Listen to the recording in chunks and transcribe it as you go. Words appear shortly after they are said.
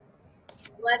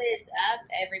What is up,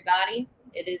 everybody?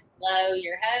 It is Flo,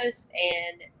 your host,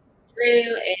 and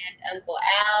Drew and Uncle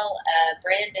Al.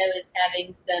 Brando is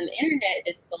having some internet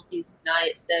difficulties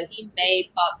tonight, so he may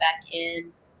pop back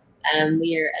in.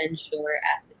 We are unsure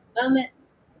at this moment.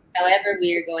 However,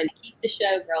 we are going to keep the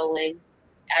show rolling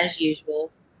as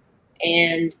usual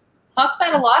and talk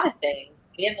about a lot of things.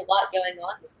 We have a lot going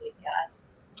on this week, guys.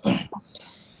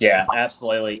 Yeah,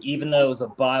 absolutely. Even though it was a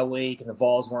bye week and the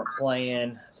Vols weren't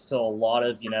playing, still a lot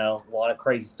of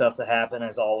crazy stuff to happen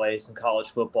as always in college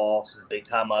football. Some big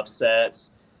time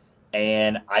upsets,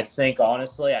 and I think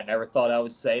honestly, I never thought I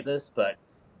would say this, but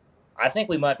I think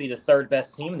we might be the third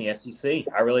best team in the SEC.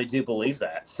 I really do believe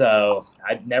that. So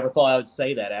I never thought I would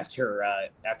say that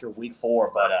after week 4,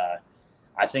 but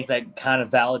I think that kind of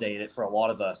validated it for a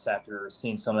lot of us after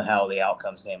seeing some of how the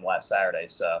outcomes game last Saturday.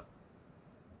 So.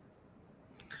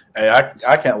 Hey,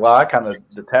 I can't lie. I kind of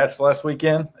detached last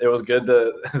weekend. It was good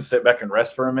to sit back and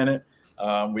rest for a minute.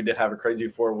 We did have a crazy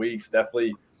 4 weeks,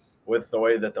 definitely with the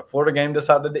way that the Florida game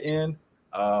decided to end.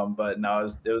 But no, it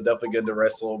was definitely good to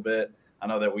rest a little bit. I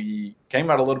know that we came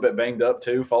out a little bit banged up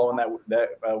too following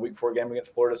that week 4 game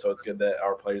against Florida. So it's good that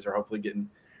our players are hopefully getting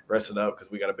rested up because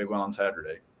we got a big one on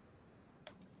Saturday.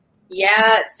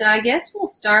 Yeah, so I guess we'll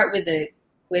start with a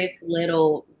quick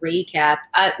little recap.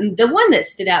 The one that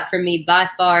stood out for me by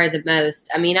far the most,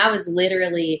 I mean, I was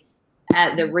literally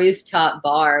at the rooftop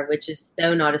bar, which is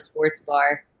so not a sports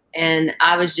bar, and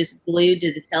I was just glued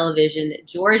to the television.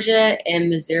 Georgia and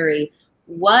Missouri.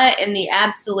 What in the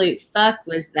absolute fuck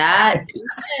was that?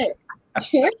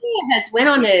 Georgia has went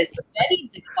on a steady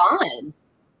decline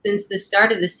since the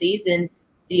start of the season.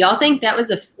 Do y'all think that was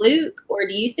a fluke, or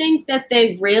do you think that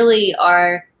they really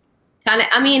are kind of?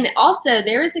 I mean, also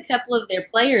there was a couple of their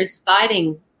players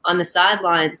fighting on the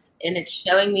sidelines, and it's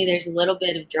showing me there's a little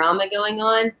bit of drama going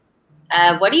on.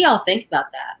 What do y'all think about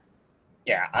that?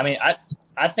 Yeah, I mean,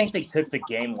 I think they took the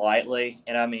game lightly,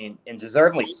 and I mean, and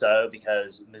deservedly so,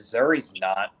 because Missouri's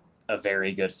not a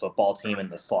very good football team in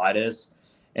the slightest.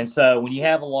 And so when you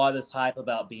have a lot of this hype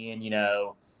about being,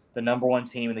 the number one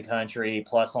team in the country,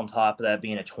 plus on top of that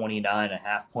being a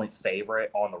 29.5 point favorite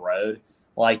on the road,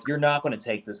 like, you're not going to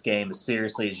take this game as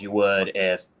seriously as you would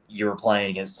if you were playing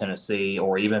against Tennessee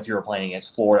or even if you were playing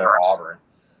against Florida or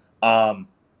Auburn.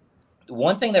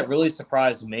 One thing that really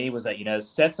surprised me was that,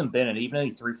 Stetson Bennett, even though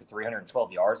he threw for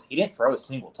 312 yards, he didn't throw a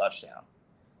single touchdown,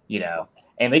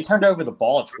 and they turned over the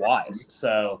ball twice.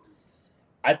 So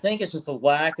I think it's just a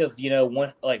lack of,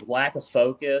 lack of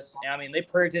focus. I mean, they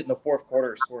proved it in the fourth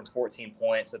quarter, scoring 14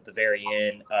 points at the very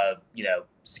end of,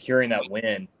 securing that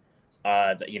win.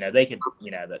 They could,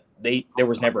 there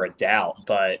was never a doubt,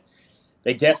 but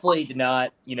they definitely did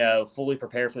not, fully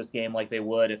prepare for this game like they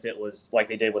would if it was like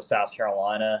they did with South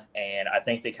Carolina, and I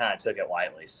think they kind of took it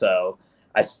lightly. So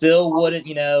I still wouldn't,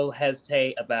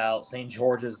 hesitate about saying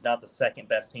Georgia's not the second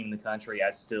best team in the country. I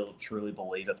still truly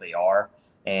believe that they are,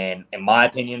 and in my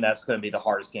opinion, that's going to be the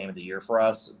hardest game of the year for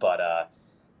us. But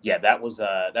yeah, that was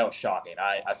shocking.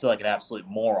 I feel like an absolute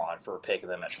moron for picking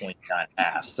them at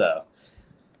 29.5. So.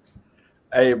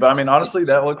 Hey, but I mean, honestly,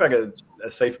 that looked like a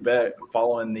safe bet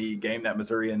following the game that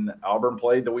Missouri and Auburn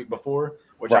played the week before,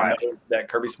 which Right. I know that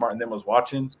Kirby Smart and them was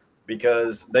watching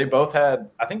because they both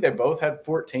had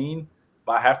 14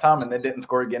 by halftime, and they didn't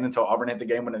score again until Auburn hit the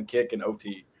game-winning kick in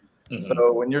OT. Mm-hmm.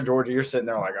 So when you're Georgia, you're sitting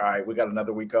there like, all right, we got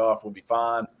another week off, we'll be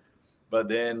fine. But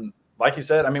then, like you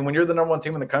said, I mean, when you're the number one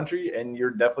team in the country and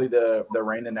you're definitely the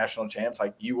reigning national champs,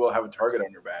 like, you will have a target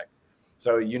on your back.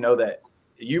 So you know that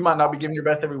you might not be giving your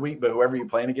best every week, but whoever you're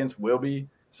playing against will be.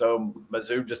 So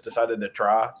Mizzou just decided to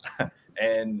try,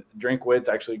 and Drinkwitz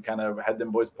actually kind of had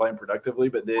them boys playing productively.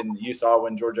 But then you saw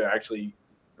when Georgia actually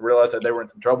realized that they were in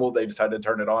some trouble, they decided to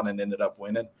turn it on and ended up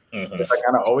winning. Mm-hmm. Which I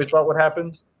kind of always thought would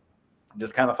happen.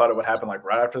 Just kind of thought it would happen like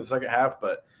right after the second half.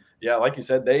 But yeah, like you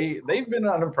said, they've been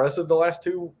unimpressive the last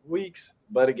 2 weeks.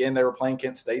 But again, they were playing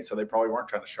Kent State, so they probably weren't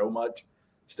trying to show much.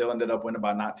 Still ended up winning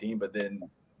by 19, but then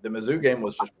the Mizzou game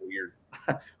was just weird.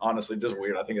 Honestly, just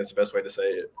weird. I think that's the best way to say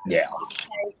it. Yeah.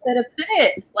 Okay, so to put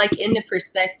it like into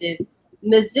perspective,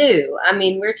 Mizzou, I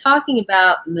mean, we're talking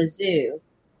about Mizzou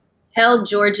held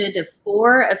Georgia to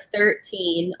 4 of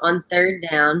 13 on third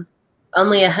down,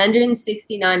 only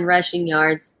 169 rushing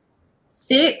yards,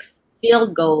 6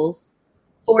 field goals,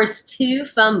 forced 2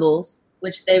 fumbles,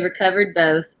 which they recovered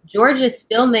both. Georgia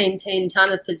still maintained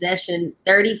time of possession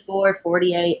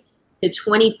 34-48 to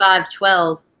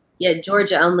 25-12, yet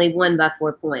Georgia only won by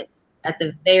 4 points at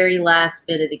the very last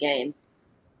bit of the game.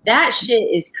 That shit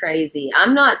is crazy.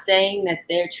 I'm not saying that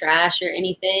they're trash or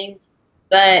anything,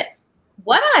 but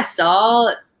what I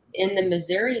saw in the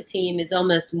Missouri team is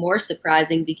almost more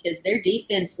surprising because their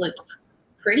defense looked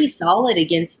pretty solid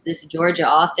against this Georgia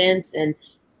offense. And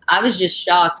I was just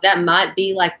shocked. That might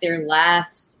be like their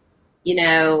last,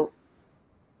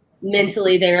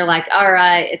 mentally they were like, all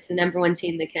right, it's the number one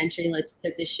team in the country. Let's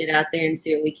put this shit out there and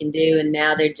see what we can do. And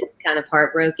now they're just kind of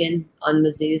heartbroken on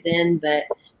Mizzou's end. But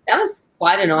that was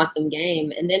quite an awesome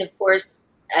game. And then, of course,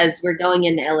 as we're going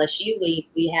into LSU week,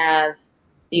 we have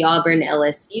the Auburn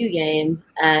LSU game.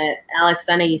 Alex,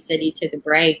 I know you said you took a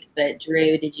break, but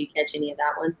Drew, did you catch any of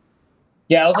that one?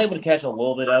 Yeah, I was able to catch a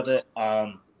little bit of it.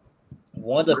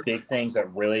 One of the big things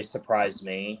that really surprised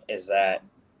me is that,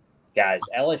 guys,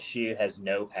 LSU has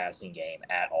no passing game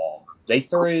at all. They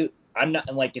threw. I'm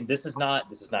not like, and this is not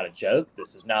a joke.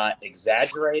 This is not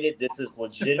exaggerated. This is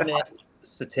legitimate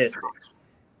statistics.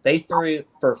 They threw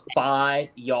for 5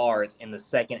 yards in the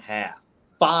second half.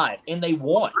 5, and they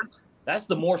won. That's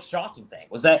the more shocking thing,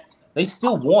 was that they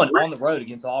still won on the road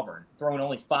against Auburn, throwing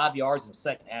only 5 yards in the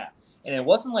second half. And it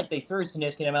wasn't like they threw a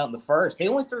significant amount in the first. They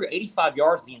only threw 85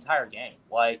 yards the entire game.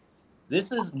 Like,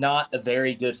 this is not a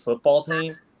very good football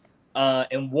team.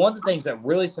 And one of the things that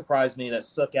really surprised me that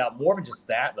stuck out more than just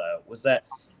that, though, was that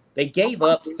they gave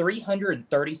up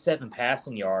 337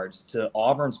 passing yards to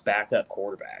Auburn's backup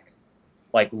quarterback.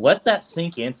 Like, let that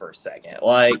sink in for a second.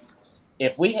 Like,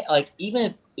 if we like,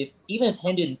 even if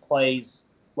Hendon plays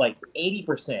like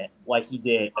 80% like he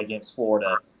did against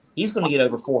Florida, he's going to get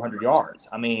over 400 yards.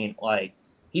 I mean, like,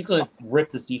 he's going to rip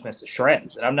this defense to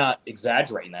shreds, and I'm not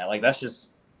exaggerating that. Like, that's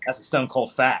a stone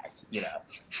cold fact,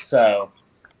 So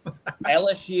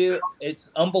LSU, it's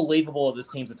unbelievable this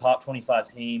team's a top 25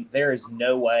 team. There is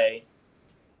no way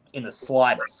in the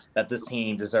slightest that this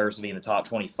team deserves to be in the top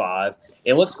 25.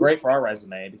 It looks great for our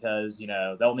resume because,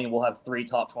 that'll mean we'll have 3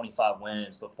 top 25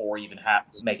 wins before even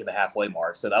making the halfway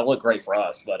mark. So that'll look great for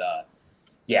us. But,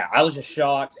 yeah, I was just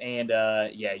shocked. And,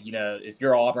 if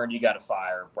you're Auburn, you got to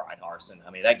fire Brian Harsin.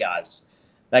 I mean, that guy's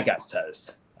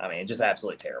toast. I mean, just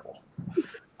absolutely terrible.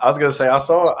 I was gonna say I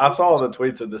saw the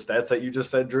tweets of the stats that you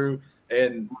just said, Drew,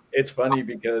 and it's funny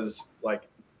because like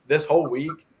this whole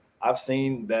week I've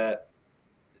seen that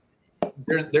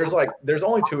there's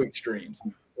only 2 extremes.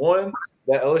 One,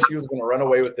 that LSU is going to run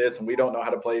away with this, and we don't know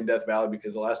how to play in Death Valley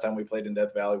because the last time we played in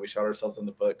Death Valley, we shot ourselves in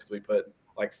the foot because we put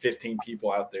like 15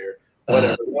 people out there.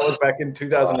 Whatever. That was back in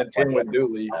 2010 with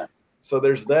Dooley. So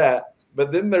there's that.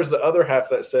 But then there's the other half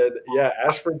that said, yeah,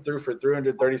 Ashford threw for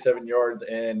 337 yards,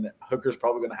 and Hooker's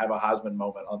probably going to have a Heisman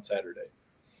moment on Saturday.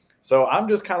 So I'm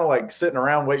just kind of like sitting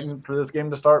around waiting for this game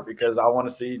to start because I want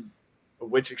to see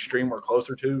which extreme we're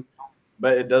closer to.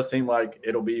 But it does seem like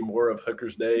it'll be more of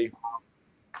Hooker's day.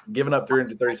 Giving up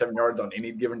 337 yards on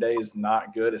any given day is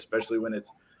not good, especially when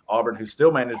it's Auburn, who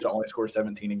still managed to only score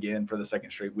 17 again for the second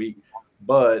straight week.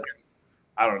 But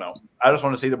I don't know. I just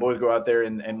want to see the boys go out there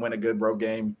and win a good road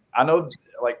game. I know,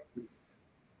 like,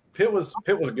 Pitt was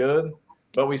good,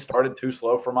 but we started too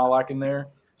slow for my liking there.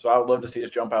 So I would love to see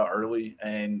us jump out early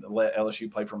and let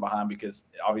LSU play from behind because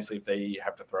obviously if they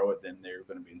have to throw it, then they're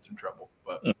going to be in some trouble.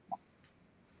 But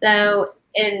so,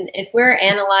 and if we're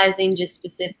analyzing just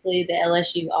specifically the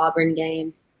LSU Auburn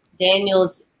game,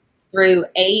 Daniels threw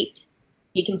 8.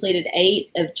 He completed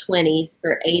 8 of 20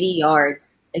 for 80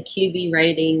 yards, a QB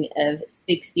rating of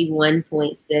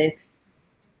 61.6.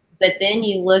 But then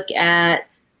you look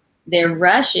at their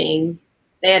rushing,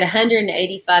 they had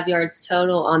 185 yards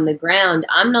total on the ground.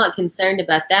 I'm not concerned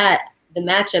about that. The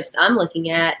matchups I'm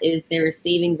looking at is their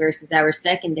receiving versus our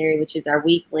secondary, which is our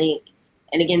weak link.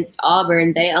 And against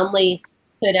Auburn, they only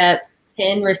put up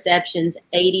 10 receptions,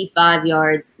 85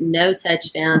 yards, no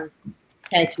touchdown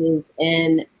catches,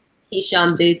 and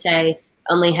Keyshawn Butte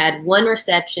only had 1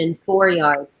 reception, 4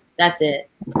 yards. That's it.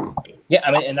 Yeah,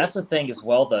 I mean, and that's the thing as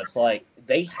well, though. It's like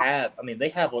they have a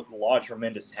lot of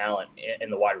tremendous talent in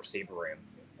the wide receiver room.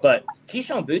 But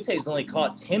Keyshawn Butte has only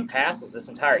caught 10 passes this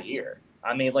entire year.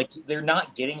 I mean, like, they're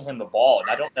not getting him the ball. And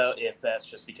I don't know if that's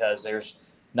just because there's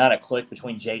not a click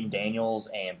between Jaden Daniels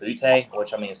and Butte,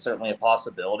 which, I mean, is certainly a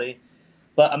possibility.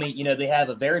 But, I mean, they have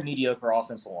a very mediocre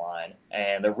offensive line,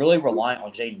 and they're really reliant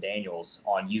on Jaden Daniels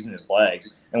on using his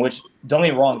legs, and which, don't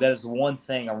get me wrong, that is the one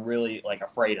thing I'm really, like,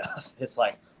 afraid of. It's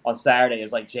like on Saturday,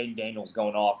 it's like Jaden Daniels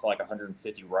going off for, like,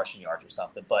 150 rushing yards or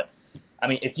something. But, I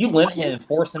mean, if you limit him and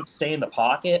force him to stay in the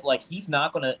pocket, like, he's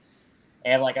not going to –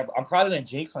 and, like, I'm probably going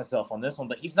to jinx myself on this one,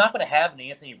 but he's not going to have an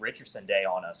Anthony Richardson day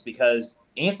on us because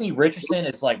Anthony Richardson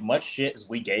is, like, much shit as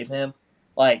we gave him.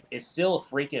 Like, is still a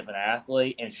freak of an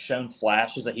athlete and shown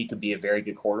flashes that he could be a very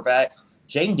good quarterback.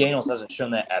 Jaden Daniels hasn't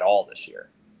shown that at all this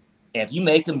year. And if you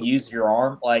make him use your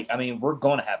arm, like, I mean, we're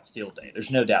going to have a field day.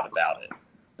 There's no doubt about it.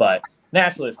 But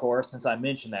naturally, of course, since I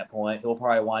mentioned that point, he'll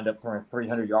probably wind up throwing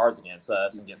 300 yards against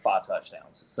us and get 5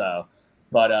 touchdowns. So,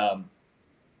 but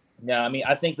No, I mean,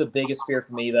 I think the biggest fear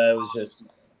for me, though, is just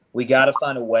we got to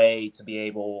find a way to be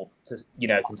able to,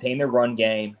 contain their run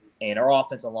game, and our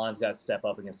offensive line's got to step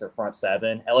up against their front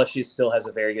seven. LSU still has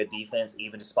a very good defense,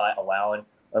 even despite allowing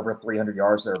over 300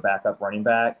 yards to their backup running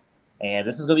back. And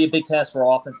this is going to be a big test for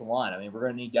our offensive line. I mean, we're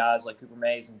going to need guys like Cooper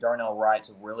Mays and Darnell Wright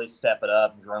to really step it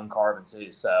up, and Jerome Carvin,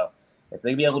 too. So if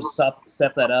they be able to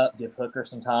step that up, give Hooker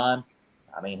some time,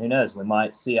 I mean, who knows? We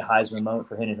might see a Heisman moment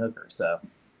for Hendon Hooker. So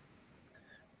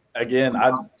again,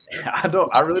 I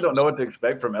really don't know what to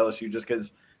expect from LSU, just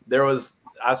because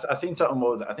I seen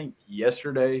something I think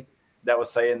yesterday that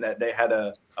was saying that they had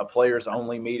a players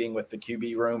only meeting with the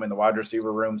QB room and the wide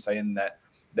receiver room, saying that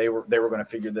they were going to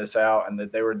figure this out and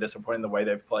that they were disappointed in the way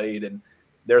they've played, and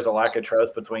there's a lack of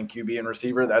trust between QB and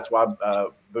receiver. That's why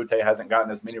Butte hasn't gotten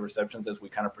as many receptions as we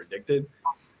kind of predicted.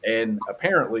 And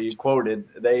apparently, quoted,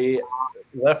 they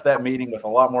left that meeting with a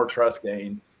lot more trust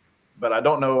gained. But I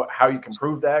don't know how you can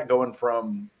prove that going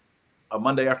from a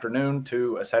Monday afternoon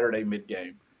to a Saturday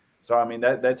mid-game. So, I mean,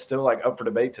 that's still, like, up for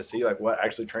debate to see, like, what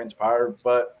actually transpired.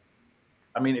 But,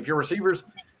 I mean, if your receivers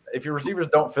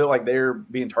don't feel like they're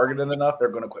being targeted enough, they're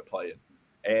going to quit playing.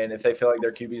 And if they feel like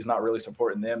their QB is not really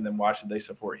supporting them, then why should they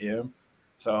support him?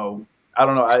 So, I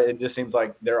don't know. It just seems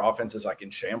like their offense is, like, in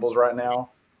shambles right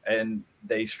now. And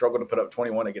they struggle to put up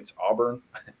 21 against Auburn,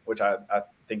 which I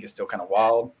think is still kind of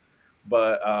wild.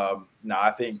 But no,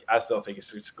 I still think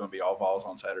it's going to be all Vols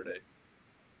on Saturday.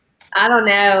 I don't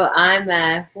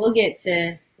know. We'll get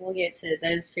to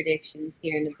those predictions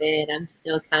here in a bit. I'm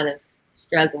still kind of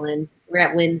struggling. We're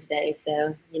at Wednesday,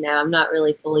 so I'm not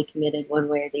really fully committed one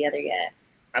way or the other yet.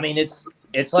 I mean,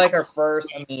 it's like our first.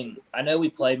 I mean, I know we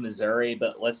played Missouri,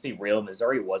 but let's be real.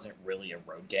 Missouri wasn't really a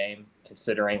road game,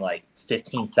 considering like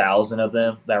 15,000 of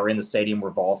them that were in the stadium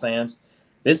were Vol fans.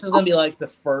 This is going to be like the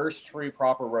first true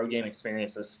proper road game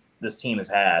experience this team has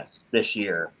had this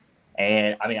year.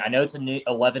 And, I mean, I know it's a new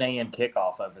 11 a.m.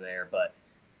 kickoff over there, but,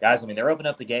 guys, I mean, they're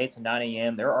opening up the gates at 9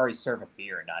 a.m. They're already serving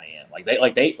beer at 9 a.m.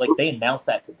 They announced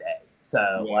that today.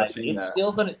 So, Yeah, it's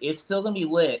still gonna be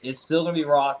lit. It's still going to be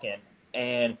rocking.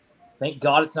 And thank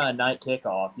God it's not a night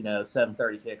kickoff, 7:30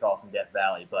 kickoff in Death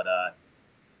Valley. But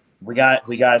we got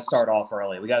to start off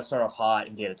early. We got to start off hot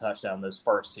and get a touchdown those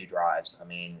first two drives. I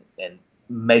mean, and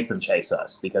make them chase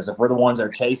us, because if we're the ones that are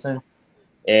chasing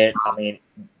it, I mean,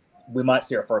 we might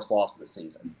see our first loss of the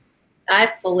season.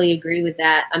 I fully agree with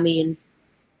that. I mean,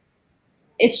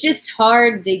 it's just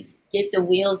hard to get the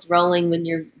wheels rolling when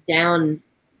you're down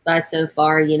by so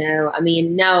far, I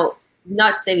mean, now,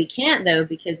 not to say we can't, though,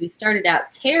 because we started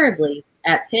out terribly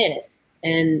at Pitt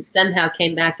and somehow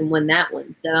came back and won that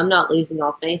one. So I'm not losing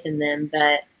all faith in them,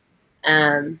 but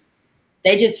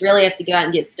they just really have to go out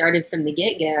and get started from the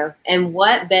get-go. And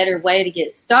what better way to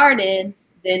get started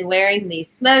than wearing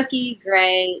these smoky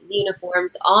gray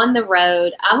uniforms on the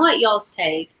road? I want y'all's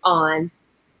take on,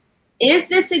 is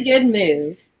this a good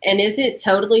move? And is it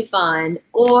totally fine?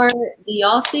 Or do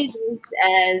y'all see this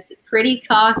as pretty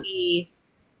cocky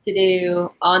to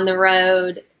do on the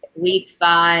road, week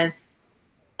 5?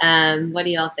 What do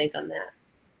y'all think on that?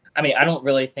 I mean, I don't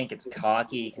really think it's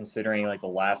cocky, considering like the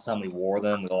last time we wore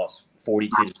them, we lost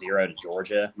 42-0 to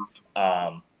Georgia.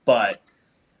 But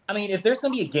I mean, if there's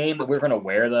going to be a game that we're going to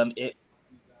wear them,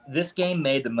 this game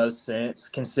made the most sense,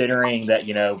 considering that,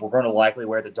 we're going to likely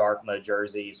wear the dark mode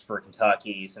jerseys for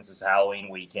Kentucky since it's Halloween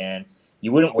weekend.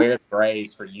 You wouldn't wear the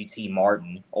grays for UT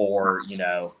Martin or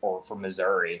for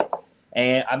Missouri.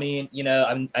 And I mean,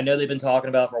 I know they've been talking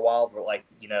about it for a while, but like,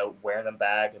 wearing them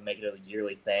back and making it a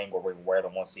yearly thing where we wear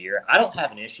them once a year. I don't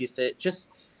have an issue with it. Just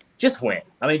win.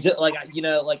 I mean,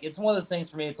 it's one of those things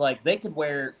for me. It's like they could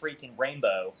wear freaking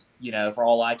rainbow, for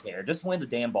all I care. Just win the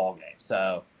damn ball game.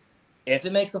 So if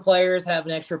it makes the players have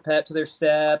an extra pep to their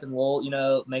step and we'll,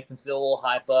 make them feel a little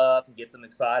hype up and get them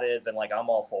excited, then like I'm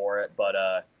all for it. But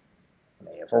I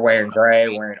mean, if we're wearing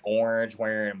gray, wearing orange,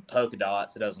 wearing polka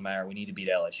dots, it doesn't matter. We need to beat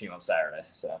LSU on Saturday.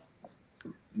 So,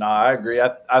 no, I agree.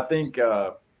 I think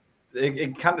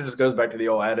it kind of just goes back to the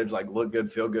old adage, like, look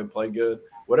good, feel good, play good.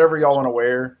 Whatever y'all want to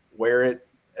wear it,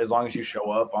 as long as you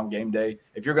show up on game day.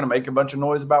 If you're going to make a bunch of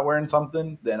noise about wearing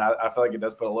something, then I feel like it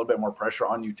does put a little bit more pressure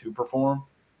on you to perform.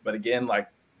 But again, like,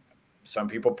 some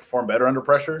people perform better under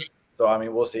pressure. So, I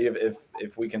mean, we'll see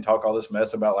if we can talk all this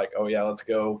mess about, like, oh, yeah, let's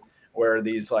go wear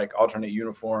these, like, alternate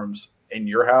uniforms in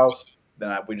your house,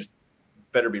 then we just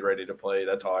better be ready to play.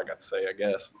 That's all I got to say, I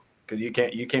guess. Because you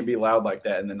can't be loud like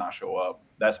that and then not show up.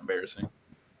 That's embarrassing.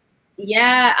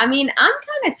 Yeah, I mean, I'm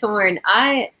kind of torn.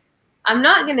 I'm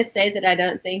not going to say that I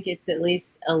don't think it's at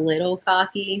least a little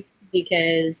cocky,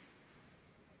 because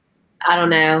I don't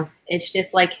know. It's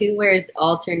just like, who wears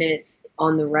alternates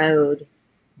on the road?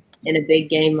 in a big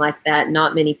game like that.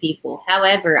 Not many people.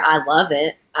 However, I love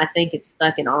it. I think it's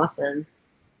fucking awesome.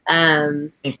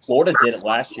 And Florida did it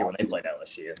last year when they played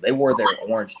LSU. They wore their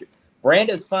orange jersey.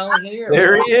 Brando's finally here.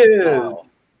 There he is.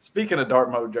 Speaking of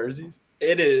dark mode jerseys.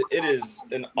 It is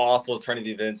an awful turn of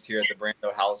events here at the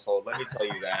Brando household. Let me tell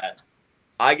you that.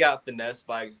 I got finessed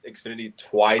by Xfinity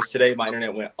twice today. My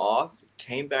internet went off,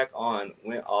 came back on,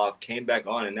 went off, came back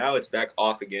on, and now it's back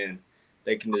off again.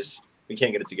 We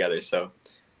can't get it together. So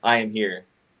I am here.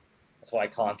 That's why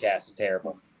Comcast is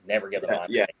terrible. Never get them on.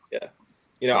 Yeah.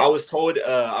 I was told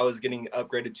I was getting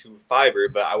upgraded to fiber,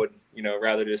 but I would,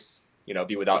 rather just,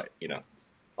 be without it,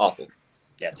 awful.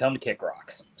 Yeah, tell them to kick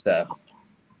rocks. So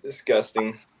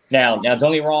disgusting. Now, don't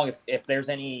get me wrong. If there's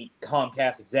any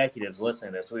Comcast executives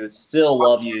listening to this, we would still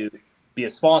love you to be a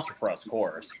sponsor for us, of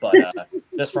course. But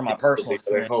just from my personal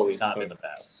experience, it's not been the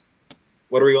best.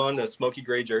 What are we on? The smoky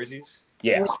gray jerseys?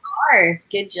 Yeah. We are.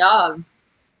 Good job.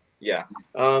 Yeah.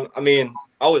 I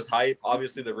was hyped.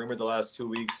 Obviously, the rumor the last 2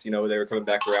 weeks, they were coming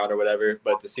back around or whatever.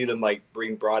 But to see them,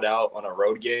 being brought out on a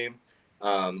road game,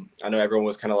 I know everyone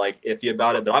was kind of, iffy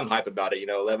about it. But I'm hyped about it.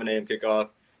 11 a.m. kickoff.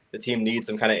 The team needs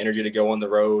some kind of energy to go on the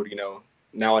road,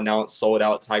 now announced sold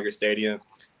out Tiger Stadium.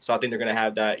 So I think they're going to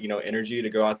have that, energy to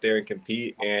go out there and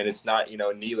compete. And it's not,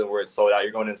 Neyland where it's sold out.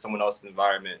 You're going in someone else's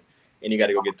environment and you got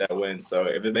to go get that win. So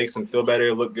if it makes them feel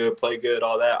better, look good, play good,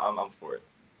 all that, I'm for it.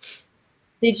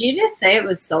 Did you just say it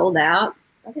was sold out?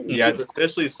 Yeah, it's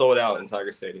officially sold out in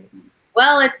Tiger Stadium.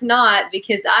 Well, it's not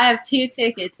because I have 2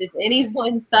 tickets. If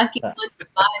anyone fucking wants to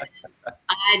buy them,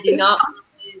 I do not want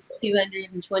to lose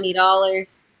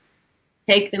 $220.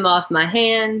 Take them off my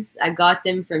hands. I got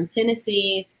them from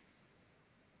Tennessee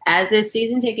as a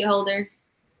season ticket holder,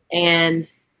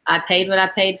 and I paid what I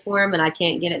paid for them, and I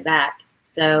can't get it back.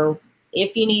 So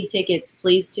if you need tickets,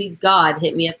 please to God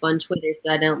hit me up on Twitter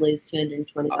so I don't lose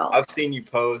 $220. I've seen you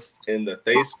post in the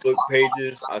Facebook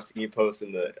pages. I've seen you post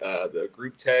in the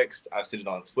group text. I've seen it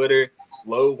on Twitter.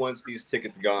 Lowe wants these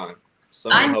tickets gone.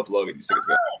 Someone help Lowe get these tickets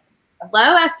gone.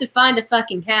 Lowe has to find a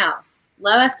fucking house.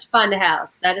 Lowe has to find a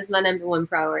house. That is my number one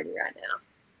priority right now.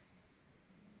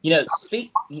 That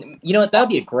would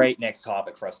be a great next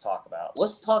topic for us to talk about.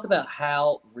 Let's talk about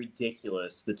how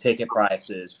ridiculous the ticket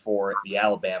prices for the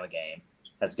Alabama game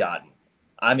has gotten.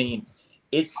 I mean,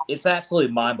 it's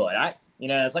absolutely mind-blowing.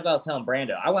 It's like I was telling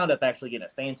Brando. I wound up actually getting a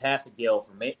fantastic deal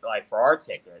for our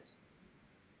tickets.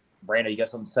 Brando, you got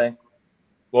something to say?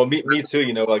 Well, me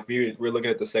too. We're looking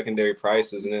at the secondary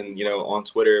prices, and then on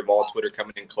Twitter, Vol Twitter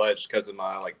coming in clutch because of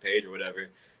my page or whatever.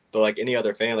 But any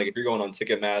other fan, if you're going on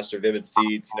Ticketmaster, Vivid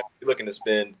Seats, you're looking to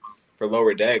spend for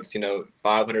lower decks, $500, $600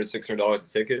 a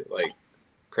ticket,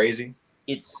 crazy.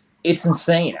 It's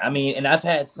insane. I mean, and I've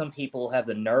had some people have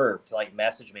the nerve to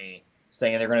message me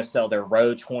saying they're going to sell their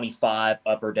row 25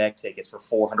 upper deck tickets for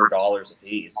 $400 a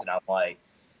piece, and I'm like,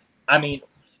 honestly,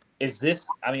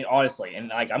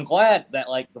 and I'm glad that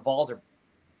the Vols are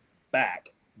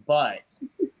back, but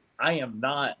I am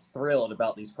not thrilled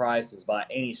about these prices by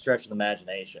any stretch of the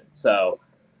imagination. So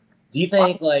do you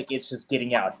think it's just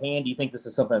getting out of hand? Do you think this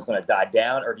is something that's going to die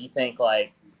down? Or do you think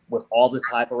with all this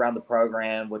hype around the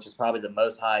program, which is probably the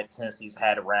most hype Tennessee's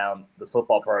had around the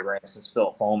football program since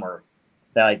Philip Fulmer,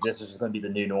 that this is just going to be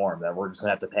the new norm, that we're just going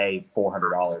to have to pay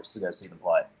 $400 to go see them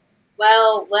play?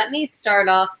 Well, let me start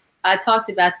off. I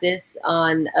talked about this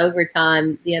on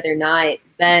Overtime the other night,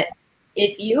 but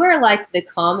if you are the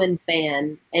common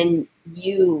fan and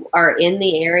you are in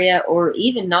the area or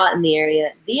even not in the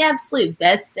area, the absolute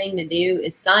best thing to do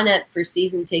is sign up for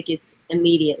season tickets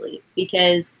immediately,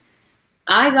 because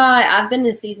I've been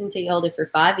a season ticket holder for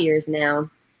 5 years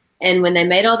now. And when they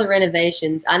made all the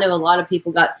renovations, I know a lot of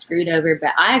people got screwed over,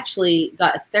 but I actually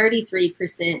got a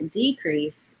 33%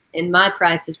 decrease in my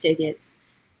price of tickets.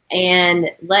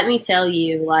 And let me tell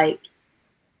you,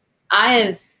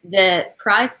 the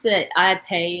price that I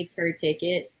pay per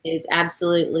ticket is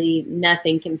absolutely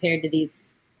nothing compared to these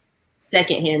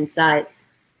secondhand sites.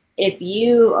 If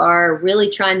you are really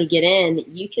trying to get in,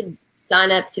 you can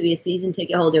sign up to be a season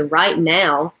ticket holder right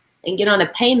now and get on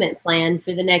a payment plan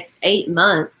for the next 8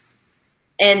 months.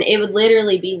 And it would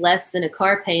literally be less than a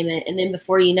car payment. And then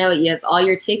before you know it, you have all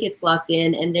your tickets locked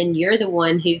in, and then you're the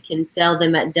one who can sell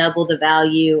them at double the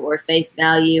value or face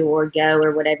value or go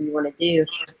or whatever you want to do.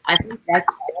 I think that's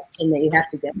the option that you have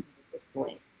to go at this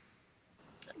point.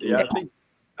 Yeah,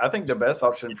 I think the best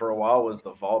option for a while was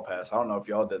the Vol Pass. I don't know if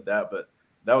y'all did that, but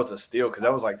that was a steal because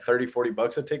that was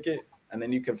 $30-$40 a ticket. And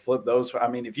then you can flip those.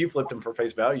 If you flipped them for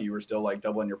face value, you were still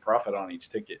doubling your profit on each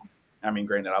ticket.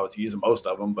 Granted, I was using most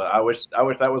of them, but I wish that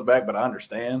was back, but I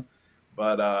understand.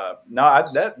 But no,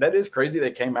 that is crazy.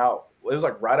 They came out it was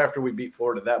like right after we beat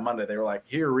Florida that Monday. They were like,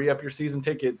 "Here, re-up your season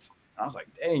tickets." And I was like,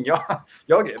 "Dang,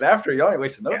 y'all getting after it. Y'all ain't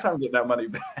wasting no time getting that money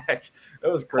back."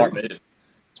 That was crazy.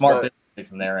 Smart business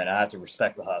from there, and I have to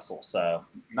respect the hustle. So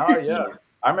yeah.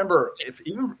 I remember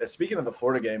even speaking of the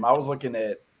Florida game, I was looking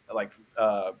at like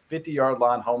 50-yard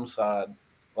line home side,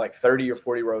 like 30 or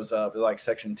 40 rows up, like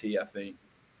section T, I think.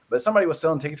 But somebody was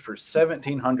selling tickets for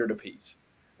 $1,700 a piece.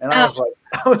 And I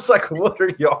was like, what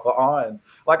are y'all on?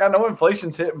 Like, I know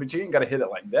inflation's hitting, but you ain't got to hit it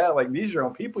like that. Like, these are your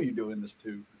own people you're doing this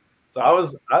to. So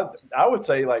I would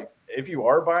say, like, if you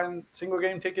are buying single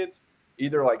game tickets,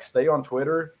 either like stay on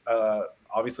Twitter,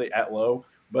 obviously at low,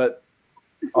 but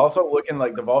also look in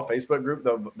like the Vol Facebook group,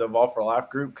 the Vol for Life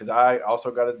group, because I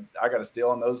got a steal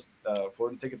on those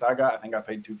Florida tickets I got. I think I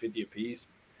paid $250 a piece.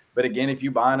 But again, if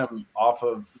you buying them off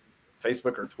of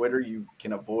Facebook or Twitter, you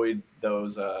can avoid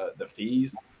those the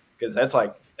fees, because that's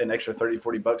like an extra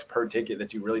 $30-$40 per ticket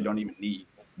that you really don't even need.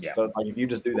 Yeah. So it's like, if you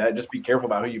just do that, just be careful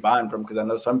about who you buying from, because I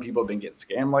know some people have been getting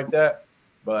scammed like that.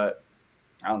 But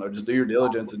I don't know, just do your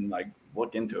diligence and like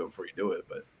look into it before you do it.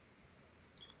 But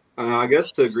I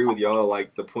guess to agree with y'all,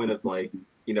 like the point of like,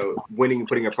 winning,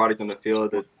 putting a product on the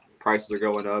field, that prices are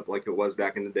going up like it was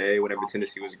back in the day. Whenever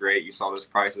Tennessee was great, you saw those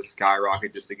prices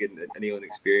skyrocket just to get an Neyland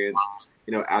experience.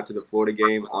 After the Florida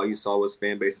game, all you saw was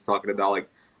fan bases talking about like,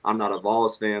 I'm not a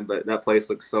Vols fan, but that place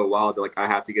looks so wild that like I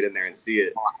have to get in there and see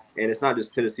it. And it's not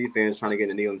just Tennessee fans trying to get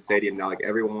into Neyland Stadium now. Like,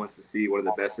 everyone wants to see one of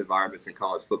the best environments in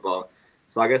college football.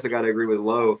 So I guess I got to agree with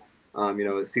Lowe.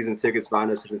 Season tickets, buying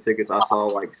those season tickets, I saw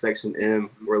like section M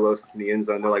where Lowe sits in the end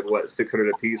zone. They're like, what, $600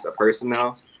 a piece a person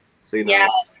now? So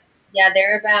yeah,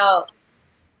 they're about.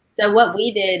 So what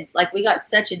we did, like, we got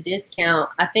such a discount.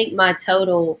 I think my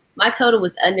total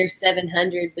was under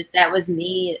 700, but that was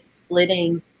me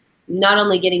splitting, not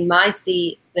only getting my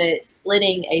seat, but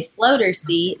splitting a floater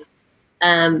seat,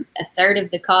 a third of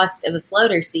the cost of a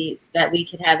floater seat, so that we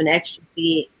could have an extra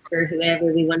seat for whoever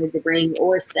we wanted to bring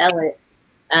or sell it.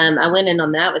 I went in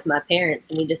on that with my parents,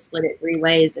 and we just split it 3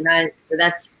 ways. And so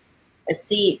that's a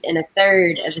seat and a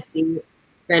third of a seat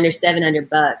for under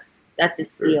 $700. That's a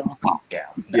steal.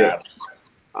 Yeah.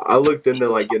 I looked into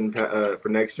like getting for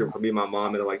next year for me and my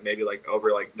mom, and like maybe like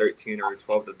over like $1,300 or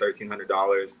 $1,200 to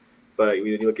 $1,300. But when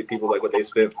you look at people like what they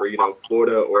spent for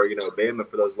Florida or Bama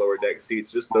for those lower deck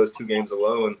seats, just those 2 games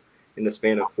alone in the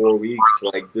span of 4 weeks,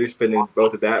 like they're spending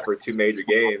both of that for 2 major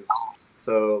games.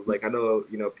 So, like, I know,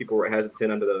 people were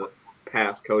hesitant under the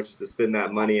past coaches to spend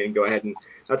that money and go ahead, and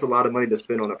that's a lot of money to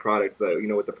spend on a product. But,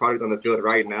 with the product on the field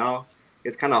right now,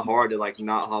 it's kind of hard to, like,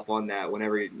 not hop on that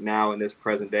whenever now in this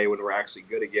present day when we're actually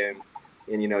good again.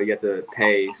 And, you have to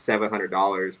pay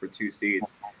 $700 for 2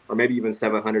 seats, or maybe even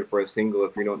 $700 for a single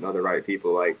if you don't know the right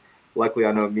people. Like, luckily,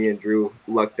 I know me and Drew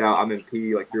lucked out. I'm in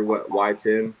P, like, through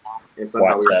Y10, and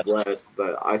somehow we were blessed.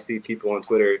 But I see people on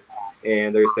Twitter,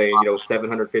 and they're saying,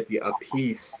 $750 a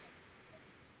piece.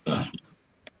 It's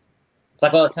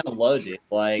like what I was telling Lowe, dude.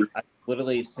 Like, I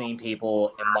literally have seen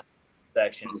people in my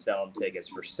section selling tickets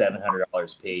for $700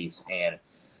 a piece. And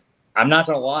I'm not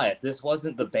going to lie, if this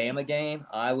wasn't the Bama game,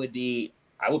 I would be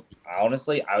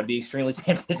extremely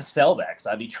tempted to sell that, because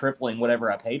I'd be tripling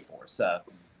whatever I paid for. So,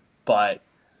 but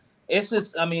it's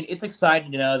just, I mean, it's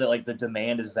exciting to know that, like, the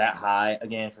demand is that high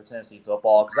again for Tennessee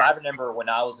football. Because I remember when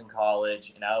I was in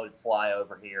college and I would fly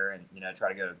over here and, try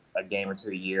to go to a game or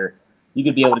 2 a year, you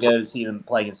could be able to go to see them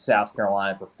play in South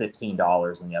Carolina for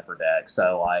 $15 in the upper deck.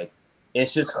 So, like,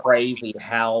 it's just crazy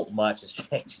how much has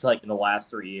changed, like, in the last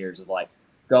 3 years of, like,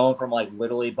 going from, like,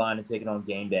 literally buying a ticket on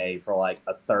game day for, like,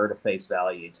 a third of face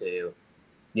value to,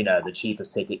 the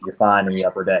cheapest ticket you find in the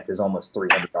upper deck is almost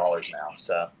 $300 now.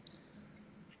 So.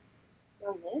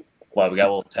 Well, we got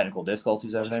a little technical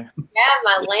difficulties over there. Yeah,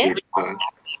 my lamp. What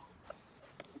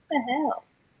the hell?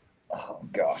 Oh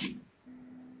gosh.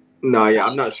 No, yeah,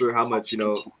 I'm not sure how much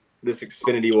this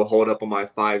Xfinity will hold up on my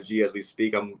 5G as we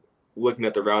speak. I'm looking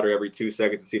at the router every 2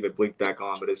 seconds to see if it blinked back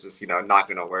on, but it's just not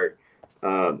going to work.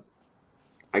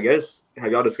 I guess,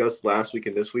 have y'all discussed last week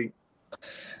and this week?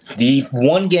 The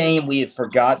one game we had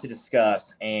forgot to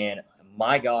discuss, and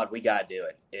my God, we got to do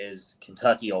it, is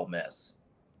Kentucky Ole Miss.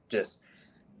 Just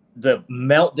the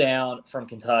meltdown from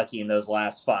Kentucky in those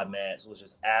last 5 minutes was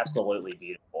just absolutely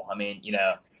beautiful. I mean,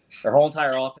 their whole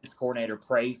entire offense coordinator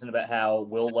praising about how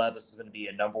Will Levis is going to be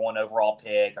a number 1 overall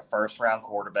pick, a first-round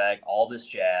quarterback, all this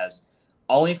jazz,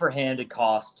 only for him to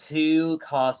cost 2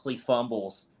 costly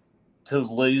fumbles to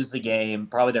lose the game,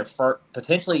 probably their first,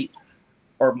 potentially,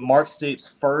 or Mark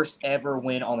Stoops' first ever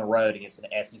win on the road against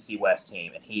an SEC West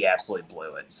team, and he absolutely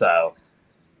blew it. So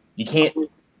you can't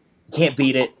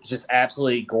beat it. It's just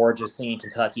absolutely gorgeous seeing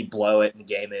Kentucky blow it in the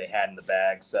game that they had in the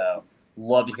bag. So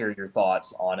love to hear your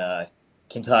thoughts on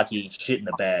Kentucky shitting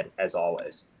the bed as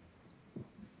always.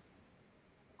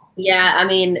 Yeah, I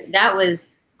mean, that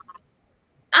was,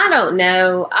 I don't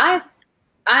know. I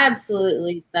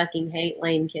absolutely fucking hate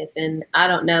Lane Kiffin. I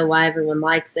don't know why everyone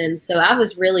likes him. So I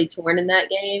was really torn in that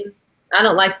game. I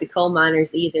don't like the coal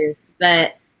miners either,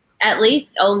 but at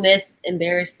least Ole Miss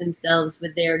embarrassed themselves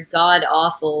with their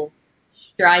god-awful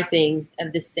striping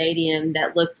of the stadium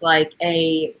that looked like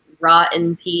a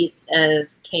rotten piece of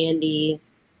candy,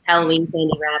 Halloween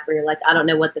candy wrapper. Like, I don't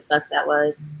know what the fuck that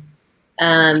was.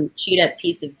 Chewed up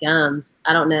piece of gum.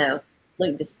 I don't know.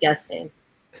 Looked disgusting.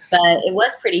 But it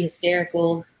was pretty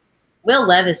hysterical. Will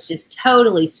Levis just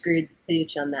totally screwed the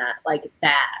pooch on that, like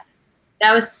bad.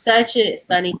 That was such a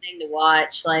funny thing to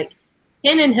watch. Like,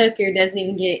 Hendon Hooker doesn't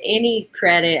even get any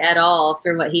credit at all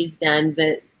for what he's done,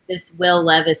 but this Will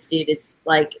Levis dude is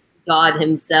like God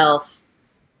himself.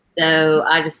 So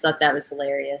I just thought that was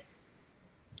hilarious.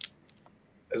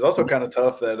 It's also kind of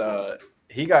tough that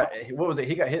he got hit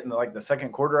in the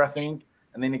second quarter, I think.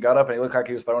 And then he got up and he looked like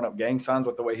he was throwing up gang signs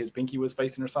with the way his pinky was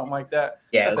facing or something like that.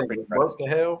 Yeah, I think it was close to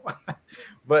hell.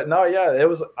 But no, yeah, it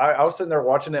was. I was sitting there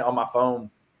watching it on my phone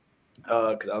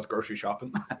because I was grocery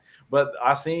shopping. But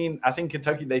I seen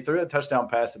Kentucky. They threw a touchdown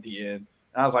pass at the end,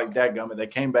 and I was like, "Dadgummit!" They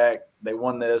came back. They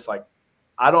won this. Like,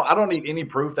 I don't need any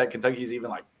proof that Kentucky is even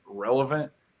like relevant.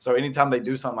 So anytime they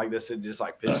do something like this, it just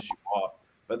like pisses you off.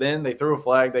 But then they threw a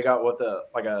flag. They got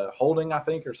a holding, I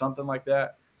think, or something like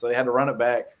that. So they had to run it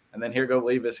back. And then here go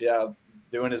Levis,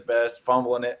 doing his best,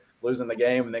 fumbling it, losing the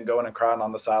game, and then going and crying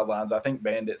on the sidelines. I think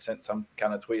Bandit sent some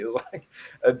kind of tweet. It was like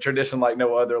a tradition like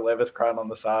no other, Levis crying on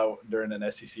the side during an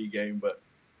SEC game. But,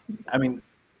 I mean,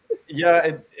 yeah,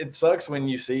 it sucks when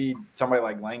you see somebody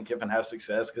like Lane Kiffin have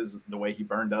success because the way he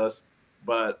burned us.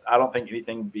 But I don't think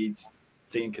anything beats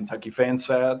seeing Kentucky fans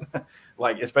sad.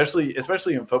 Like, especially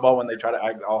in football when they try to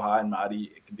act all high and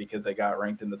mighty because they got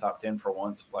ranked in the top 10 for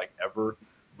once, like ever.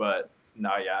 But –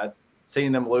 no, yeah,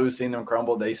 seeing them lose, seeing them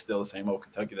crumble, they still the same old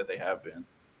Kentucky that they have been.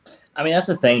 I mean, that's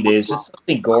the thing, dude. It's just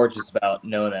something gorgeous about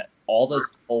knowing that all those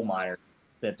coal miners,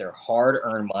 that their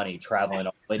hard-earned money traveling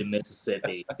all the way to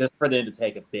Mississippi just for them to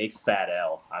take a big fat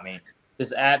L. I mean,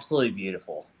 it's absolutely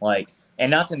beautiful. Like,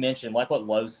 and not to mention, like what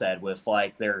Lowe said with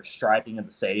like their striping of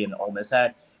the stadium that Ole Miss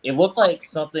had, it looked like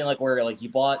something like where like you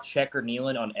bought checker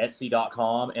kneeling on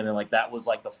Etsy.com and then like that was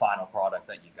like the final product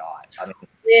that you got. I mean,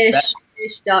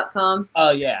 Wish.com.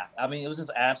 Oh yeah, I mean it was just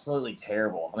absolutely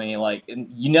terrible. I mean, like, and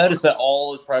you notice that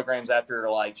all those programs after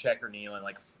like checker kneeling,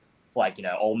 like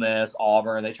Ole Miss,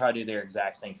 Auburn, they try to do their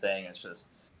exact same thing. It's just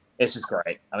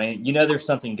great. I mean, there's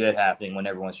something good happening when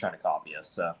everyone's trying to copy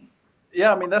us. So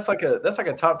yeah, I mean that's like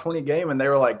a top 20 game, and they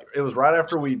were like, it was right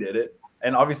after we did it,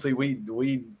 and obviously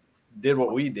we did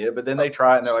what we did, but then they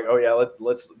try it and they're like, oh yeah,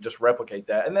 let's just replicate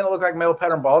that, and then it looked like male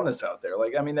pattern baldness out there.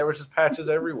 Like, I mean, there was just patches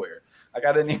everywhere. Like,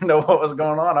 I didn't even know what was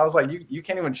going on. I was like, you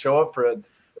can't even show up for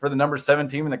the number 7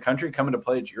 team in the country coming to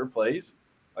play at your place.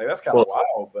 Like, that's kind of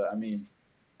wild. But I mean,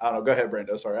 I don't know. Go ahead,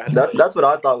 Brando. Sorry. That's what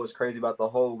I thought was crazy about the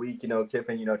whole week.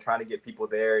 Kiffin, trying to get people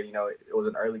there. It was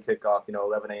an early kickoff.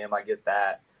 11 a.m. I get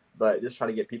that, but just trying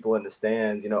to get people in the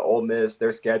stands. Ole Miss,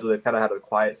 their schedule, they've kind of had a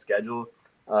quiet schedule.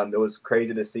 It was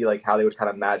crazy to see like how they would kind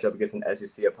of match up against an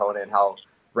SEC opponent and how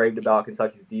raved about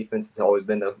Kentucky's defense has always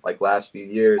been the last few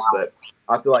years. But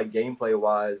I feel like gameplay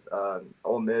wise,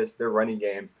 Ole Miss, their running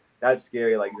game, that's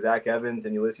scary. Like Zach Evans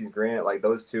and Ulysses Grant, like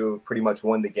those two pretty much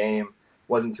won the game.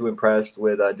 Wasn't too impressed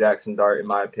with Jackson Dart, in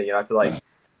my opinion. I feel like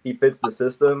he fits the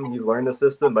system. He's learned the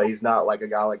system, but he's not like a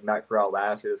guy like Matt Corral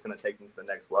last year that's going to take him to the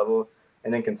next level.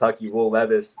 And then Kentucky, Will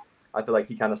Levis, I feel like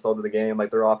he kind of sold to the game,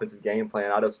 like their offensive game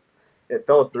plan. It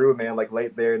fell through, man, like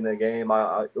late there in the game.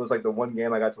 It was like the one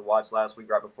game I got to watch last week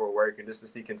right before work, and just to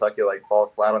see Kentucky like fall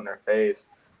flat on their face,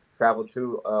 travel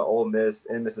to Ole Miss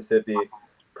in Mississippi,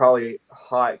 probably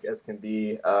hot as can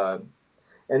be.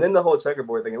 And then the whole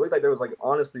checkerboard thing, it looked like there was like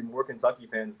honestly more Kentucky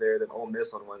fans there than Ole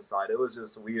Miss on one side. It was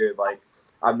just weird. Like,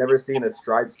 I've never seen a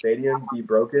striped stadium be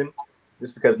broken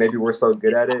just because maybe we're so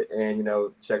good at it and,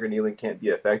 checker kneeling can't be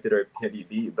affected or can't be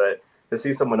beat. But to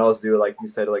see someone else do it, like you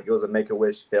said, like it was a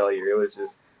Make-A-Wish failure. It was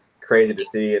just crazy to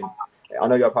see. And I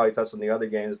know y'all probably touched on the other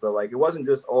games, but like it wasn't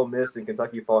just Ole Miss and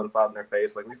Kentucky falling flat in their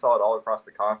face. Like we saw it all across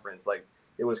the conference. Like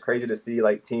it was crazy to see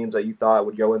like teams that you thought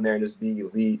would go in there and just be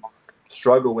elite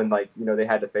struggle when they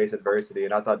had to face adversity.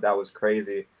 And I thought that was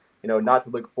crazy. Not to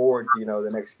look forward to the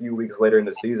next few weeks later in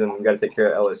the season. We got to take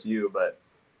care of LSU, but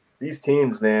these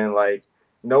teams, man, like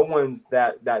no one's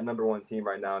that number one team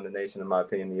right now in the nation, in my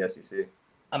opinion, the SEC.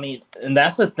 I mean, and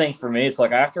that's the thing for me. It's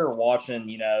like after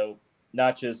watching,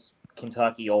 not just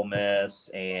Kentucky, Ole Miss,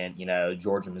 and,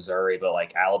 Georgia, Missouri, but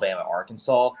like Alabama,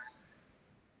 Arkansas,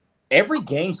 every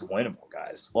game's winnable,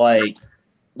 guys.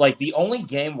 Like the only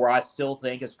game where I still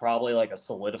think is probably like a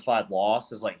solidified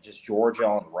loss is like just Georgia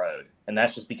on the road. And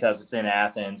that's just because it's in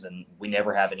Athens and we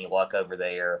never have any luck over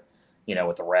there,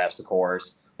 with the refs, of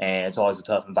course. And it's always a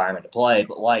tough environment to play.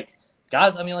 But like,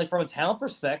 guys, I mean, like from a talent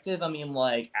perspective, I mean,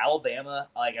 like Alabama,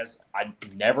 like as I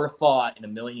never thought in a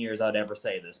million years I'd ever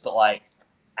say this, but like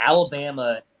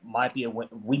Alabama might be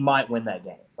we might win that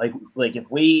game. Like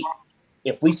if we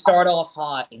start off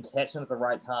hot and catch them at the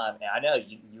right time, and I know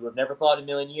you have never thought in a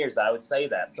million years I would say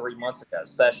that 3 months ago,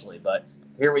 especially, but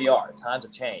here we are. Times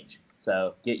have changed,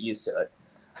 so get used to it.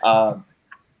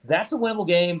 That's a winnable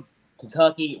game.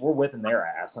 Kentucky, we're whipping their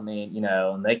ass. I mean,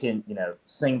 and they can,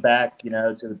 sing back, to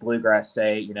the Bluegrass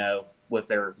State, with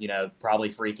their,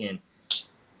 probably freaking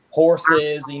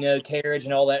horses, carriage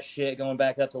and all that shit going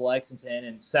back up to Lexington.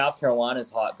 And South Carolina's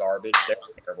hot garbage. They're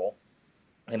terrible.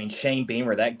 I mean, Shane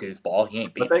Beamer, that goofball, he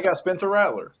ain't beating. But they got Spencer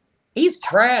Rattler. He's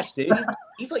trash, dude.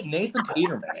 He's like Nathan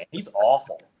Peterman. He's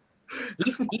awful.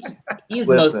 He's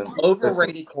the most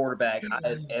overrated quarterback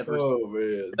I've ever seen.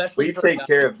 Man. Especially we take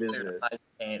care of business.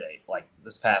 Candidate like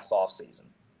this past offseason.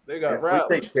 They got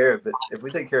if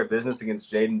we take care of business against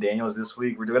Jaden Daniels this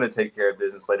week, we're going to take care of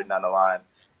business later down the line.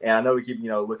 And I know we keep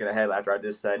looking ahead after I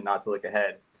just said not to look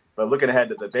ahead, but looking ahead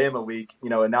to the Bama week,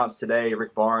 announced today,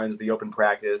 Rick Barnes, the open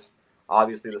practice,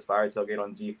 obviously the Spire tailgate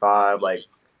on G5, like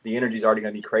the energy's already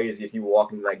going to be crazy if you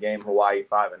walk into that game Hawaii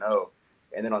 5-0.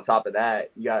 And then on top of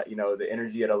that, you got, the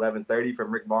energy at 11:30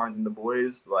 from Rick Barnes and the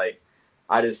boys. Like,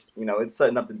 I just, it's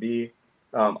setting up to be.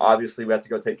 Obviously, we have to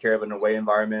go take care of an away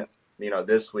environment,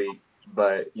 this week.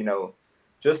 But,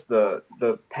 just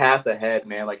the path ahead,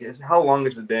 man. Like, how long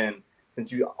has it been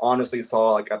since you honestly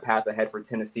saw, like, a path ahead for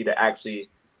Tennessee to actually,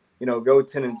 go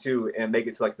 10-2 and make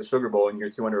it to, like, the Sugar Bowl in year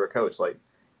 2 under a coach? Like,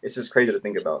 it's just crazy to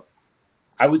think about.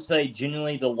 I would say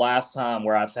genuinely the last time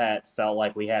where felt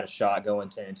like we had a shot going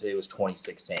 10-2 was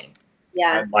 2016.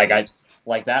 Yeah.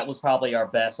 Like that was probably our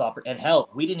best opportunity. And hell,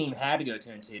 we didn't even have to go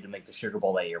 2-2 to make the Sugar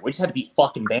Bowl that year. We just had to beat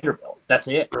fucking Vanderbilt. That's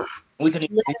it. We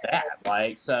couldn't even do that.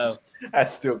 Like, so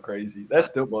that's still crazy. That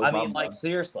still blows my mind. Like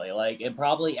seriously, like, and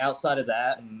probably outside of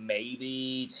that,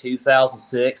 maybe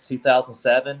 2006,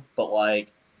 2007, but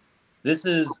like this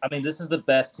is the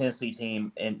best Tennessee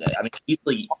team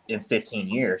easily in 15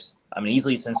 years.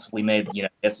 Easily since we made,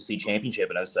 SEC championship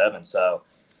in 2007. So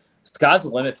sky's the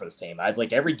limit for this team.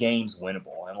 Every game's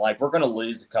winnable, and like we're going to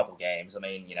lose a couple games.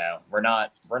 We're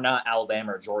not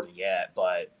Alabama or Georgia yet,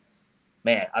 but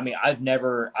man, I've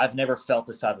never felt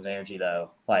this type of energy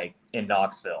though, like in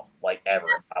Knoxville, like ever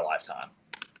in my lifetime.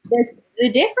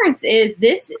 The difference is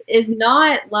this is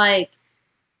not like,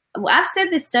 I've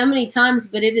said this so many times,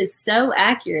 but it is so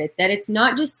accurate that it's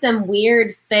not just some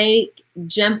weird fake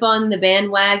jump on the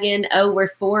bandwagon. Oh, we're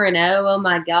 4-0. Oh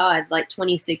my God. Like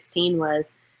 2016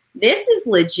 was. This is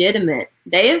legitimate.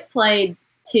 They have played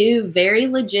 2 very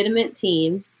legitimate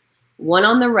teams, one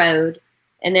on the road,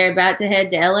 and they're about to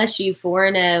head to LSU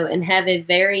 4-0 and have a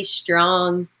very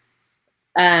strong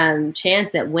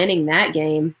chance at winning that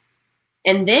game.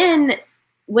 And then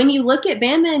when you look at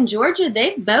Bama and Georgia,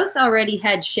 they've both already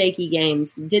had shaky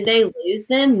games. Did they lose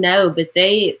them? No, but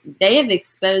they have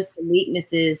exposed some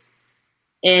weaknesses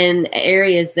in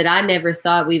areas that I never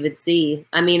thought we would see.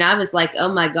 I was like, oh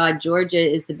my God, Georgia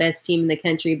is the best team in the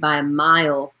country by a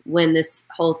mile when this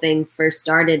whole thing first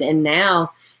started. And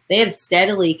now they have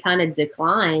steadily kind of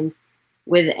declined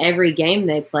with every game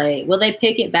they play. Will they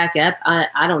pick it back up?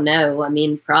 I don't know.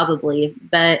 Probably,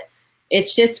 but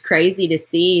it's just crazy to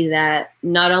see that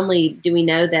not only do we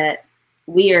know that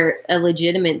we are a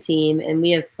legitimate team and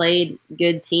we have played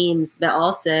good teams, but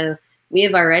also we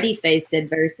have already faced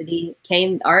adversity,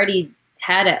 already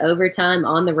had an overtime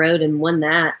on the road and won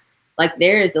that. Like,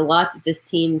 there is a lot that this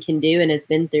team can do and has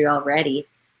been through already.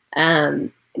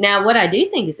 Now, what I do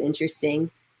think is interesting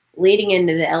leading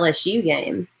into the LSU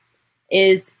game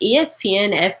is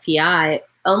ESPN FPI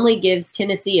only gives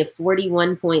Tennessee a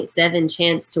 41.7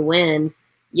 chance to win,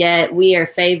 yet we are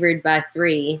favored by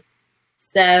 3.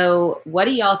 So what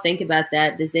do y'all think about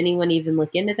that? Does anyone even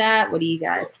look into that? What do you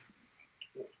guys?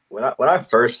 When I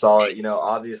first saw it,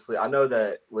 obviously I know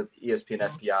that with ESPN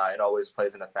FPI, it always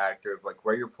plays in a factor of like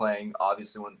where you're playing.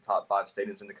 Obviously, one of the top 5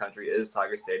 stadiums in the country is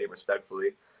Tiger Stadium, respectfully.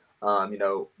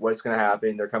 What's going to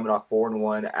happen? They're coming off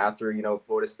 4-1 after,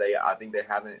 Florida State. I think they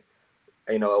haven't,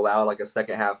 allowed like a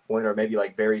second half point or maybe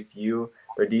like very few.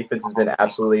 Their defense has been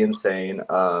absolutely insane.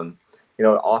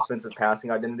 Offensive passing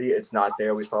identity, it's not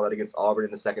there. We saw that against Auburn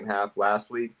in the second half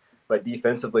last week. But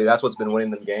defensively, that's what's been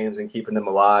winning them games and keeping them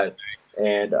alive.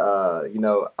 And,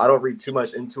 I don't read too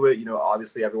much into it.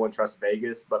 Obviously everyone trusts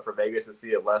Vegas, but for Vegas to see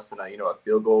it less than a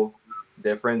field goal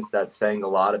difference that's saying a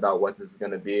lot about what this is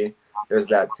going to be. There's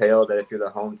that tale that if you're the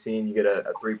home team, you get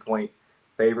a 3-point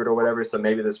favorite or whatever. So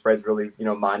maybe the spread's really,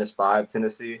 -5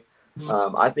 Tennessee.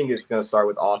 I think it's going to start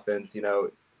with offense.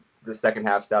 The second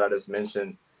half stat I just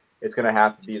mentioned, it's going to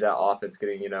have to be that offense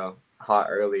getting, hot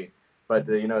early. But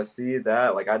to see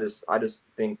that, like, I just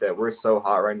think that we're so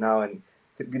hot right now. And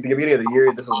the beginning of the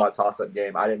year, this was my toss-up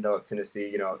game. I didn't know if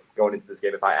Tennessee, going into this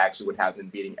game, if I actually would have them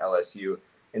beating LSU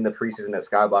in the preseason at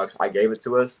Skybox. I gave it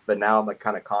to us, but now I'm like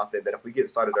kind of confident that if we get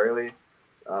started early,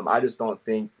 I just don't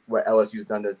think what LSU's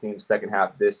done to the team's second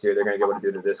half this year, they're going to be able to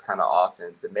do to this kind of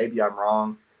offense. And maybe I'm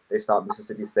wrong. They stopped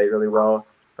Mississippi State really well,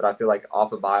 but I feel like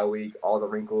off of bye week, all the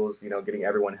wrinkles, getting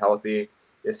everyone healthy.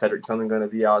 Is Cedric Tillman going to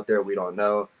be out there? We don't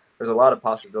know. There's a lot of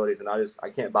possibilities, and I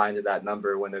can't buy into that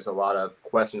number when there's a lot of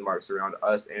question marks around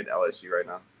us and LSU right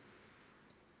now.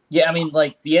 Yeah, I mean,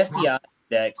 like the FPI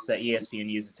index that ESPN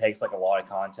uses takes like a lot of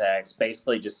context,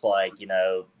 basically just like,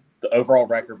 the overall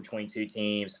record between two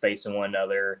teams facing one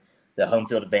another, the home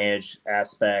field advantage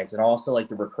aspects, and also like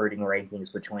the recruiting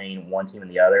rankings between one team and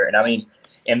the other. And I mean,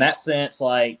 in that sense,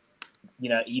 like,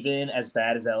 even as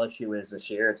bad as LSU is this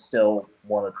year, it's still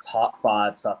one of the top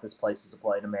 5 toughest places to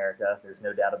play in America. There's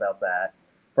no doubt about that.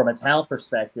 From a talent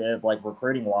perspective, like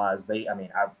recruiting wise, you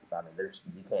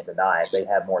can't deny it. They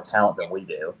have more talent than we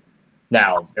do.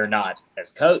 Now, they're not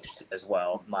as coached as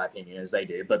well, in my opinion, as they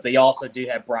do. But they also do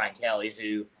have Brian Kelly,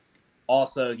 who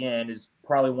also, again, is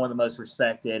probably one of the most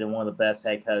respected and one of the best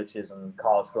head coaches in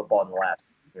college football in the last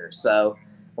year. So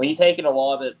when you take in a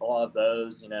lot of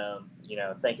those,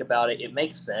 think about it, it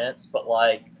makes sense. But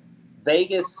like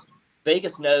Vegas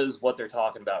knows what they're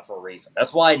talking about for a reason.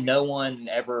 That's why no one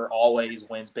ever always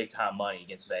wins big time money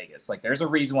against Vegas. Like there's a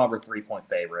reason why we're 3-point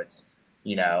favorites,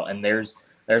 and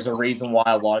there's a reason why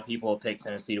a lot of people have picked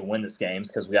Tennessee to win this game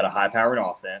because we got a high-powered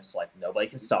offense. Like nobody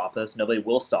can stop us. Nobody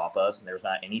will stop us, and there's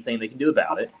not anything they can do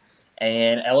about it.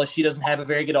 And LSU doesn't have a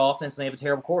very good offense, and they have a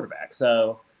terrible quarterback.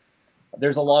 So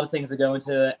there's a lot of things that go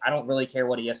into it. I don't really care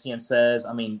what ESPN says.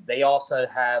 I mean, they also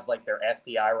have like their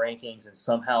FPI rankings, and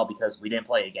somehow because we didn't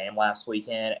play a game last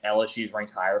weekend, LSU's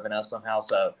ranked higher than us somehow.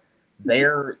 So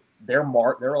their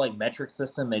like metric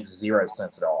system makes zero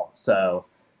sense at all. So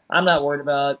I'm not worried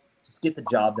about it. Just get the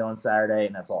job done Saturday,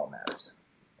 and that's all that matters.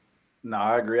 No,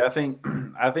 I agree. I think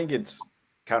it's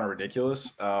kind of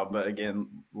ridiculous. But again,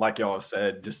 like y'all have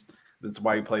said, just that's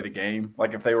why you play the game.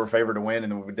 Like if they were favored to win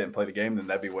and then we didn't play the game, then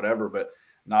that'd be whatever. But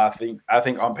no, I think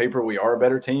on paper we are a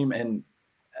better team. And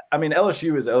I mean,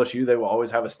 LSU is LSU. They will always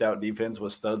have a stout defense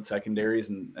with stud secondaries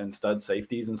and stud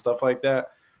safeties and stuff like that.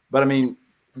 But I mean,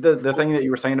 the thing that you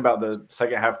were saying about the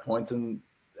second half points and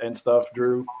stuff,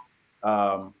 Drew,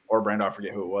 or Brando, I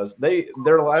forget who it was.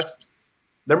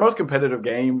 Their most competitive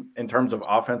game in terms of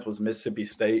offense was Mississippi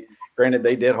State. Granted,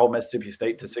 they did hold Mississippi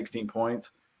State to 16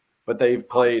 points, but they've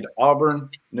played Auburn,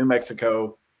 New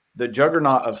Mexico, the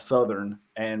juggernaut of Southern,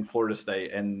 and Florida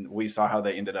State, and we saw how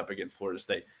they ended up against Florida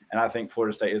State. And I think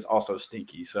Florida State is also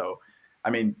stinky. So, I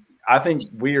mean, I think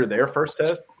we are their first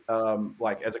test,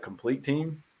 like as a complete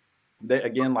team. They,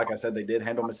 again, like I said, they did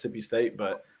handle Mississippi State,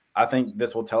 but I think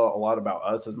this will tell a lot about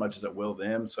us as much as it will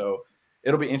them. So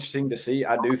it'll be interesting to see.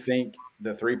 I do think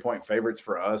the 3-point favorites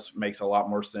for us makes a lot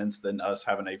more sense than us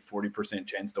having a 40%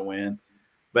 chance to win.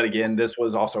 But again, this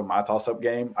was also my toss-up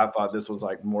game. I thought this was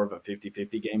like more of a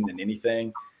 50-50 game than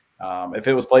anything. If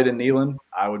it was played in Neyland,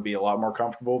 I would be a lot more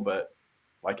comfortable. But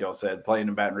like y'all said, playing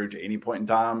in Baton Rouge at any point in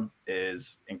time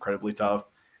is incredibly tough.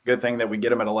 Good thing that we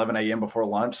get them at 11 a.m. before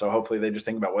lunch, so hopefully they just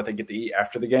think about what they get to eat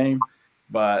after the game.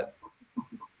 But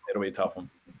it'll be a tough one.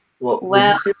 Well, did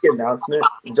you see the announcement?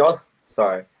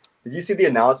 Did you see the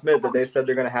announcement that they said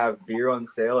they're going to have beer on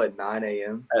sale at 9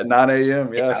 a.m.? At 9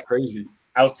 a.m., yeah, that's crazy.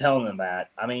 I was telling them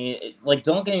that. I mean,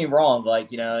 don't get me wrong.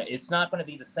 It's not going to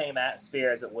be the same atmosphere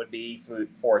as it would be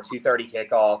for a 2:30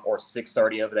 kickoff or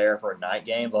 6:30 over there for a night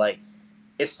game. But,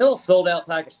 it's still sold out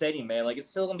Tiger Stadium, man. It's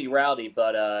still going to be rowdy.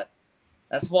 But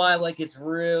that's why, it's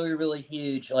really, really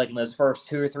huge. In those first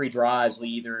 2 or 3 drives, we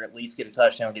either at least get a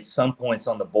touchdown, get some points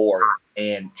on the board,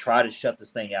 and try to shut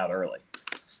this thing out early.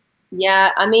 Yeah,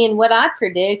 I mean, what I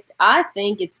predict, I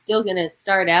think it's still going to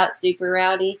start out super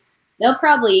rowdy. They'll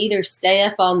probably either stay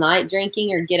up all night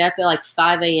drinking or get up at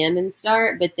 5 a.m. and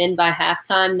start, but then by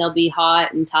halftime they'll be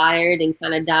hot and tired and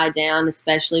kind of die down,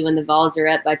 especially when the Vols are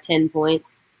up by 10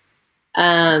 points.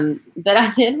 But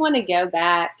I did want to go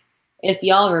back, if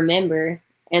y'all remember,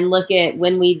 and look at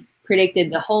when we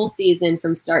predicted the whole season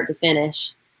from start to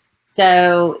finish.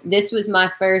 So this was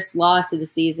my first loss of the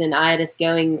season. I had us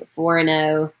going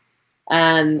 4-0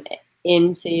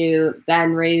 into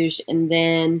Baton Rouge, and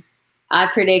then I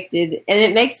predicted, and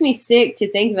it makes me sick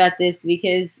to think about this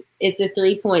because it's a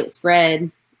 3-point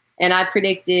spread, and I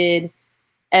predicted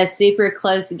a super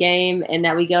close game and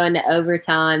that we go into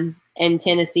overtime and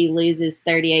Tennessee loses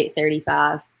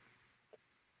 38-35.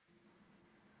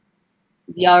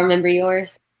 Do y'all remember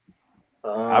yours?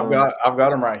 I've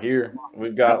got them right here.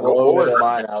 We've got what was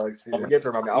mine, Alex? You get to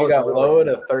remember. We got Lowe at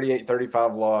a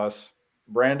 38-35 loss,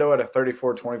 Brando at a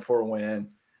 34-24 win,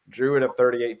 Drew at a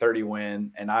 38-30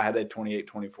 win, and I had a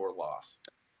 28-24 loss.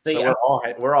 See, so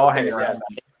we're all hanging around.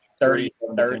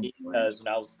 30-30 because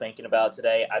when I was thinking about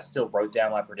today, I still wrote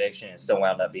down my prediction and it still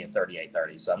wound up being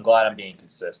 38-30. So I'm glad I'm being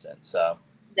consistent. So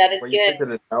that is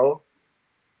good. No.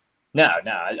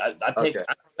 I picked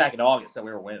back in August that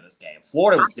we were winning this game.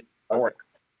 Florida was different.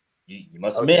 You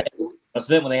must admit,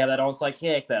 when they have that onside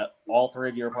kick that all three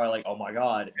of you are probably like, "Oh my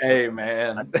god!" Hey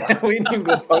man, we didn't even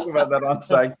go talk about that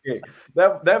onside kick.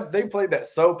 That they played that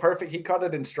so perfect. He caught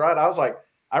it in stride. I was like,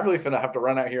 I'm really finna have to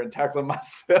run out here and tackle him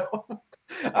myself.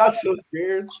 I was so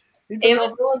scared. It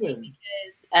was funny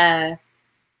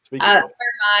because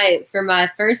for my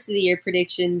first of the year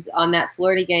predictions on that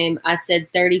Florida game, I said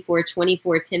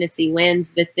 34-24 Tennessee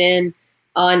wins, but then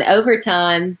on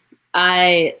overtime,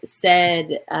 I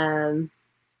said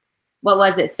what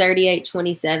was it,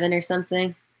 38-27 or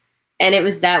something, and it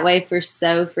was that way for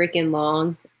so freaking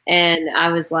long, and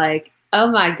I was like, oh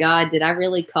my God, did I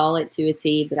really call it to a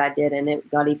T? But I didn't. It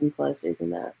got even closer than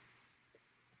that.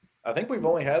 I think we've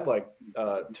only had like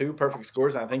 2 perfect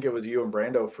scores, and I think it was you and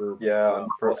Brando for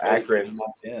Akron.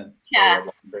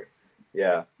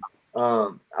 Yeah.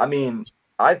 I mean,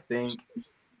 I think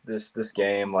this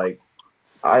game, like,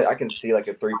 I can see like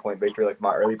a 3-point victory, like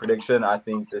my early prediction. I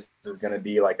think this is going to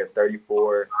be like a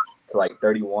 34 to like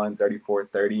 31,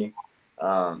 34-30.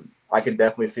 I could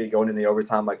definitely see it going in the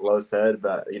overtime, like Lo said,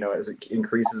 but as it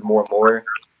increases more and more,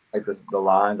 like the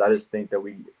lines, I just think that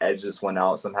we edge this one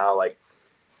out somehow. Like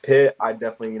Pitt, I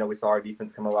definitely, we saw our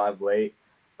defense come alive late.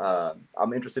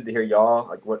 I'm interested to hear y'all,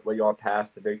 like what y'all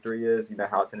past the victory is,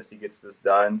 how Tennessee gets this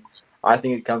done. I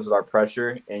think it comes with our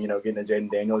pressure and, getting to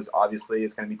Jaden Daniels. Obviously,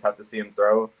 it's going to be tough to see him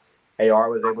throw. AR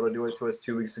was able to do it to us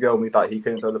 2 weeks ago, and we thought he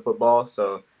couldn't throw the football.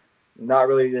 So not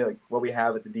really like what we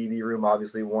have at the DB room.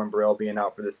 Obviously, Warren Burrell being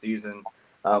out for the season.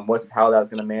 How that's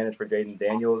going to manage for Jaden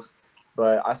Daniels.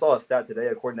 But I saw a stat today,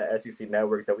 according to SEC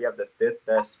Network, that we have the 5th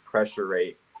best pressure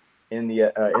rate in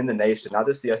the nation, not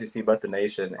just the SEC, but the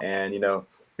nation. And,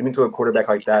 getting to a quarterback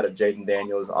like that of Jaden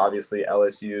Daniels, obviously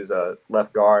LSU's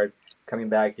left guard, coming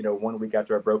back, 1 week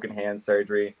after a broken hand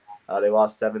surgery. They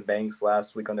lost 7 Banks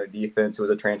last week on their defense, who was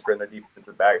a transfer in their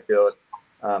defensive backfield.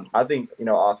 I think,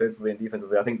 offensively and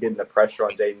defensively, I think getting the pressure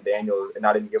on Jaden Daniels and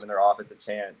not even giving their offense a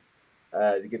chance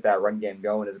to get that run game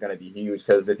going is going to be huge.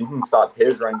 Because if you can stop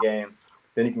his run game,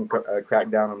 then you can crack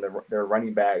down on their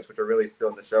running backs, which are really still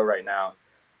in the show right now.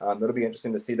 It'll be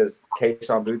interesting to see, does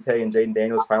Kayshon Boutte and Jaden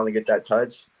Daniels finally get that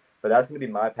touch? But that's going to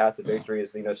be my path to victory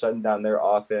is, shutting down their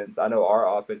offense. I know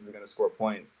our offense is going to score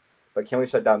points, but can we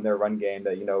shut down their run game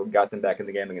that, got them back in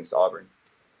the game against Auburn?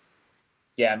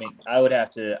 Yeah, I mean, I would have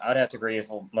to agree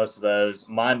with most of those.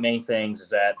 My main things is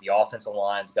that the offensive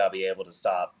line's got to be able to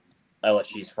stop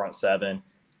LSU's front 7.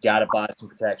 Got to buy some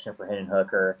protection for Hendon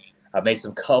Hooker. I've made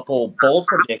some couple bold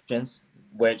predictions,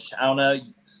 which I don't know,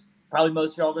 probably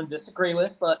most of y'all are going to disagree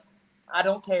with, but I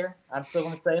don't care. I'm still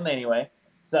going to say them anyway.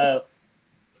 So,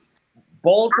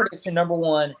 bold prediction number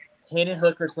 1, Hendon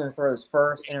Hooker's going to throw his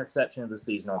first interception of the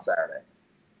season on Saturday.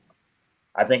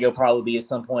 I think it'll probably be at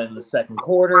some point in the second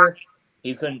quarter.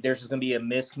 There's just going to be a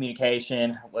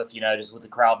miscommunication with, just with the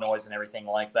crowd noise and everything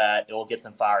like that. It will get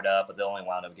them fired up, but they'll only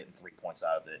wind up getting 3 points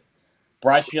out of it.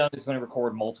 Bryce Young is going to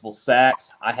record multiple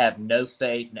sacks. I have no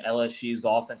faith in LSU's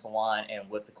offensive line, and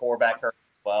with the quarterback hurt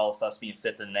as well, with us being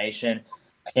 5th in the nation,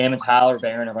 him and Tyler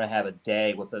Barron are going to have a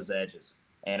day with those edges.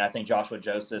 And I think Joshua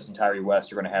Josephs and Tyree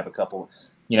West are going to have a couple,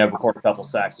 record a couple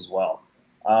sacks as well.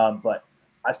 But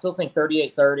I still think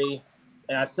 38-30,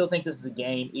 and I still think this is a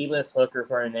game, even if Hooker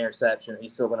throwing an interception,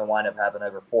 he's still going to wind up having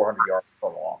over 400 yards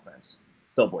total offense.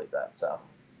 Still believe that.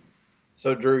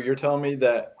 So Drew, you're telling me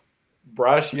that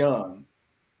Bryce Young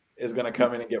is going to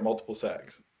come in and get multiple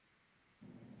sacks?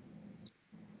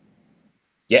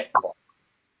 Yeah.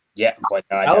 Yeah.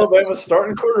 Alabama's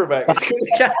starting quarterback.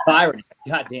 Byron.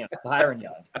 Goddamn. Byron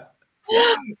Young.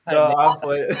 Yeah. No, I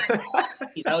play.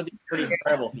 That would be pretty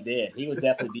incredible if he did. He would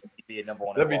definitely be a number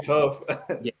 1. That'd be tough.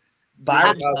 Yeah.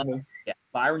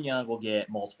 Byron Young will get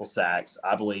multiple sacks.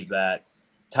 I believe that.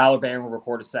 Tyler Barron will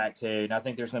record a sack too, and I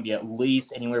think there's going to be at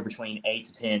least anywhere between 8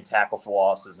 to 10 tackle for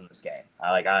losses in this game.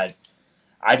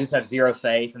 I just have zero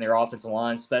faith in their offensive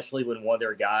line, especially when one of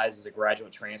their guys is a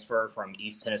graduate transfer from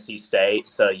East Tennessee State.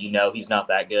 So he's not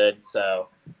that good. So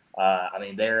I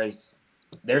mean, there's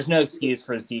no excuse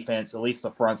for his defense, at least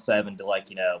the front seven,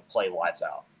 to play lights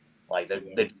out. Like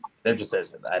there just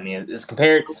isn't. I mean, it's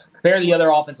compared to the other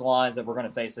offensive lines that we're going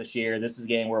to face this year. This is a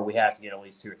game where we have to get at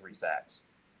least 2 or 3 sacks.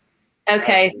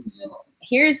 Okay,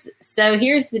 so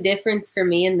here's the difference for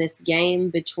me in this game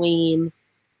between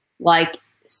like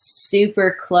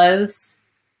super close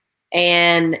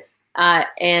and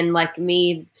like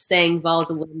me saying Vols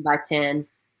will win by 10.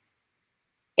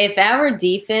 If our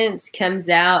defense comes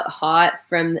out hot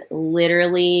from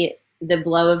literally the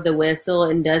blow of the whistle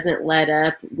and doesn't let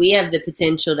up, we have the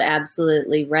potential to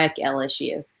absolutely wreck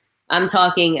LSU. I'm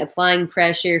talking applying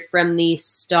pressure from the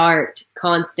start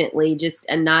constantly, just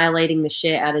annihilating the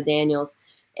shit out of Daniels.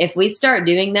 If we start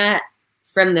doing that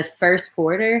from the first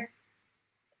quarter,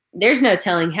 there's no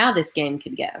telling how this game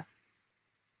could go.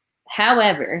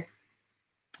 However,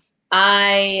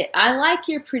 I like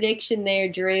your prediction there,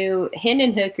 Drew.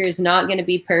 Hendon Hooker is not going to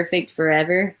be perfect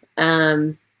forever.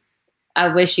 I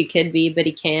wish he could be, but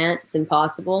he can't. It's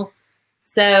impossible.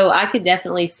 So I could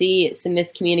definitely see some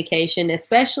miscommunication,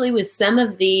 especially with some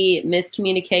of the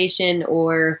miscommunication,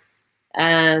 or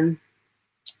I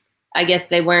guess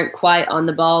they weren't quite on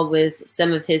the ball with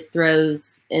some of his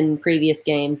throws in previous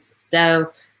games.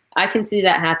 So I can see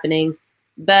that happening.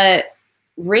 But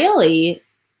really,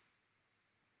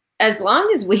 as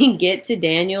long as we can get to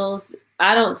Daniels,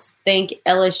 I don't think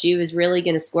LSU is really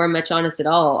going to score much on us at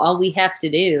all. All we have to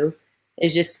do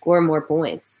is just score more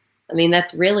points. I mean,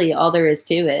 that's really all there is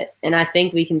to it. And I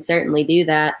think we can certainly do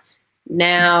that.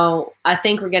 Now, I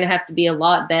think we're going to have to be a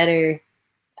lot better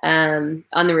on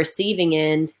the receiving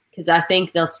end, because I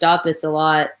think they'll stop us a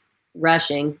lot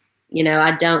rushing.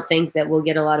 I don't think that we'll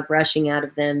get a lot of rushing out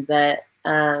of them, but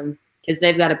because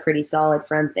they've got a pretty solid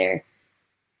front there.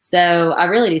 So I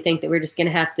really do think that we're just going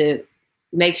to have to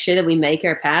make sure that we make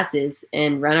our passes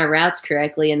and run our routes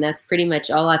correctly. And that's pretty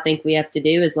much all I think we have to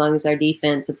do, as long as our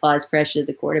defense applies pressure to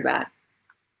the quarterback.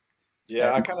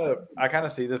 Yeah, I kind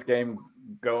of see this game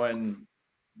going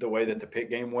the way that the Pitt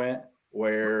game went,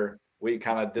 where we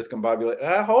kind of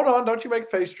discombobulated. Hold on, don't you make a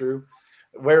face, Drew.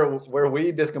 Where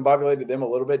we discombobulated them a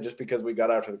little bit just because we got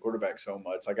after the quarterback so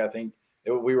much. Like, I think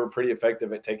we were pretty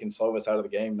effective at taking Slovis out of the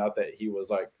game. Not that he was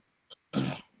like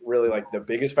really like the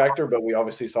biggest factor, but we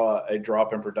obviously saw a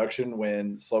drop in production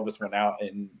when Slovis went out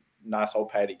and nice old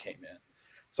Patty came in.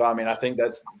 So, I mean, I think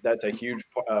that's a huge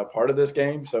part of this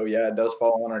game. So, yeah, it does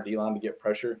fall on our D-line to get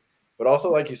pressure. But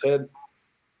also, like you said,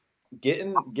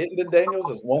 getting to Daniels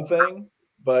is one thing,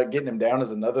 but getting him down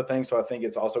is another thing. So I think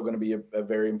it's also going to be a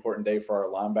very important day for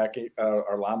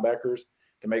our linebackers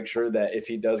to make sure that if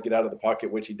he does get out of the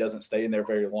pocket, which he doesn't stay in there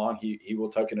very long, he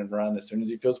will tuck it and run as soon as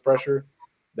he feels pressure,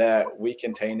 that we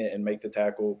contain it and make the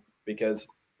tackle, because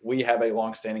we have a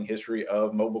long-standing history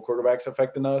of mobile quarterbacks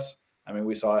affecting us. I mean,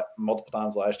 we saw it multiple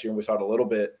times last year, and we saw it a little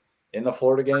bit in the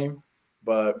Florida game.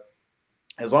 But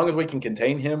as long as we can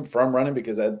contain him from running,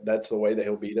 because that's the way that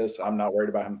he'll beat us, I'm not worried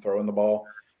about him throwing the ball.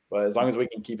 But as long as we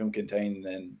can keep him contained,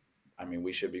 then, I mean,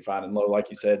 we should be fine. And like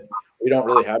you said, we don't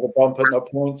really have a problem putting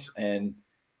up points. And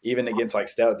even against like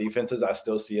stout defenses, I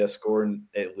still see us scoring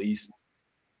at least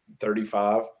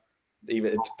 35,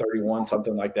 even 31,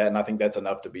 something like that. And I think that's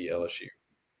enough to beat LSU.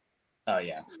 Oh,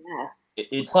 yeah.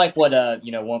 It's like what,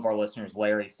 one of our listeners,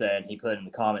 Larry, said. He put in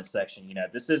the comments section,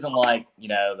 this isn't like,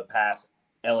 the past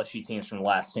LSU teams from the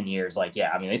last 10 years. Like,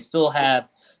 yeah, I mean, they still have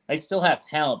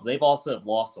talent, but they've also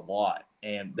lost a lot.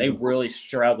 And they really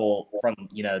struggle from,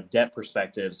 depth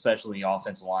perspective, especially the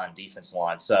offensive line, defensive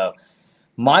line. So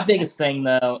my biggest thing,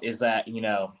 though, is that,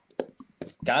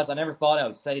 guys, I never thought I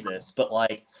would say this, but,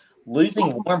 like,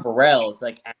 losing Warren Burrell is,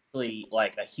 like, actually,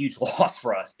 like, a huge loss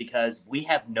for us, because we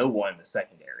have no one in the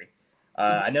secondary.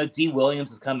 I know D.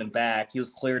 Williams is coming back. He was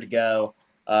clear to go,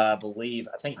 I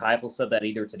think Heupel said that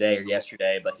either today or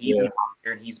yesterday, but he's in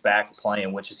here and he's back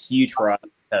playing, which is huge for us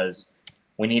because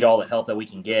we need all the help that we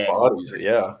can get.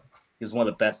 Yeah. He was one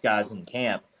of the best guys in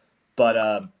camp. But,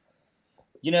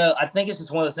 I think it's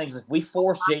just one of those things. If we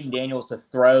force Jaden Daniels to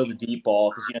throw the deep ball,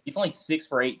 because, he's only 6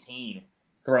 for 18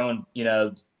 throwing,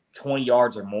 20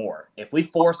 yards or more. If we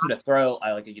force him to throw,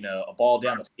 a ball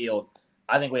down the field,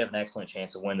 I think we have an excellent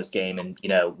chance to win this game and,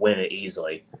 win it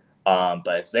easily. But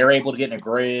if they're able to get in a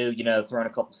groove, throwing a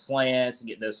couple slants and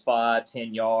getting those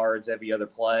 5-10 yards every other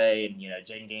play, and,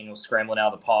 Jaden Daniels scrambling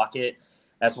out of the pocket,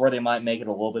 that's where they might make it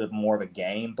a little bit more of a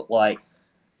game. But, like,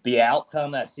 the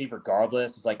outcome that I see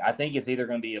regardless is, like, I think it's either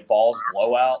going to be a Vols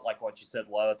blowout, like what you said,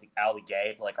 out of the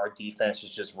gate. Like, our defense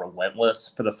is just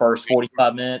relentless for the first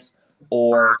 45 minutes,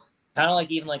 or kind of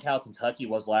like even like how Kentucky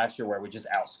was last year, where we just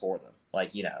outscore them.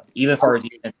 Like, even if our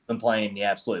defense isn't playing the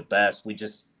absolute best, we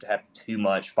just have too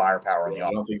much firepower on the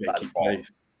I don't think they keep pace.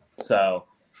 So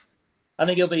I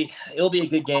think it'll be a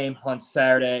good game on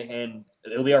Saturday, and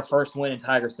it'll be our first win in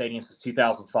Tiger Stadium since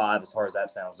 2005, as hard as that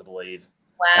sounds to believe.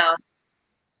 Wow.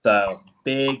 So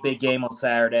big game on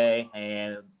Saturday,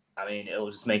 and I mean it'll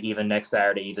just make even next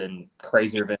Saturday even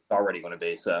crazier than it's already going to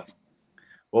be. So.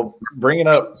 Well, bringing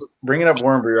up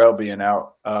Warren Burrell being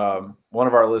out, one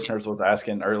of our listeners was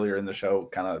asking earlier in the show,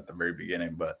 kind of at the very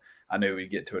beginning, but I knew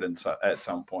we'd get to it at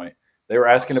some point. They were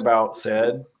asking about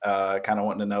Ced, kind of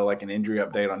wanting to know like an injury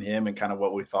update on him and kind of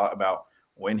what we thought about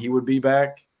when he would be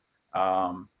back.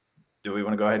 Do we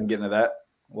want to go ahead and get into that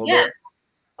a little bit?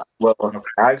 Well,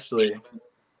 actually,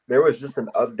 there was just an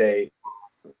update.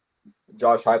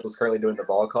 Josh Heupel's currently doing the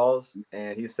ball calls,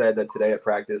 and he said that today at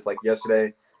practice, like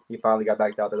yesterday, he finally got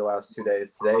back out there the last 2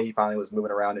 days. Today, he finally was moving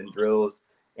around in drills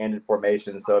and in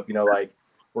formation. So, if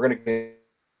we're going to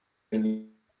continue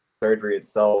surgery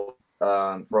itself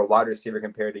for a wide receiver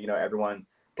compared to, everyone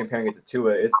comparing it to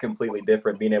Tua, it's completely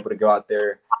different being able to go out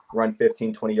there, run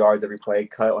 15, 20 yards every play,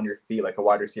 cut on your feet like a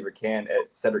wide receiver can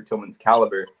at Cedric Tillman's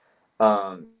caliber.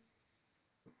 39%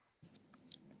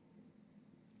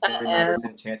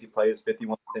 chance he plays,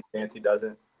 51% chance he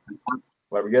doesn't.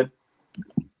 Well, are we good?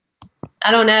 I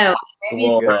don't know. Maybe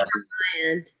it's my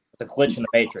end. The glitch in the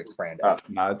matrix, Brandon.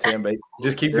 No, it's him, baby.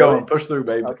 Just keep going. Push through,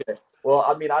 baby. Okay. Well,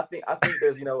 I mean, I think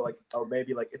there's,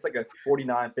 maybe like it's like a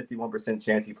 49, 51%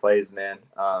 chance he plays, man.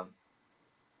 I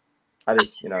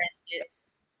just,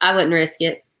 I wouldn't risk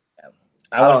it.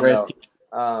 I wouldn't risk it.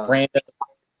 Brandon,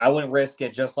 I wouldn't risk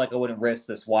it, just like I wouldn't risk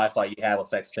this Wi-Fi you have with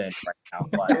Xfinity right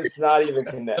now. It's not even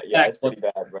connected. Yeah, it's pretty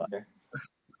bad, brother.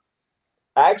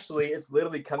 Actually, it's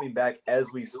literally coming back as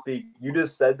we speak. You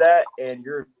just said that, and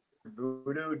your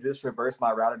voodoo just reversed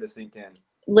my router to sync in.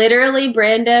 Literally,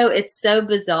 Brando, it's so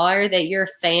bizarre that your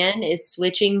fan is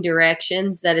switching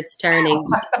directions that it's turning.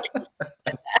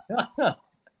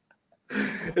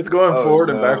 It's going forward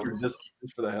and backwards just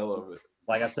for the hell of it.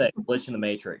 Like I said, glitch in the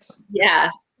matrix. Yeah.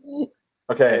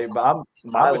 Okay, but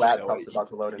my laptop's about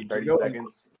to load in 30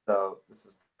 seconds, so this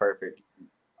is perfect.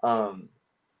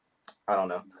 I don't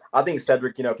know. I think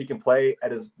Cedric, if he can play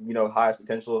at his, highest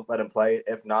potential, let him play.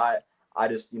 If not, I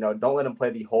just, don't let him play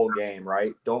the whole game,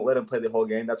 right? Don't let him play the whole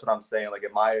game. That's what I'm saying. Like,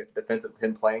 in my defense of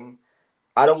him playing,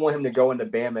 I don't want him to go into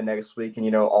Bama next week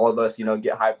and, all of us,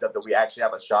 get hyped up that we actually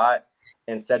have a shot,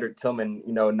 and Cedric Tillman,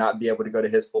 not be able to go to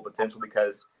his full potential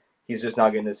because he's just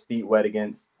not getting his feet wet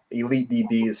against elite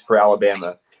DBs for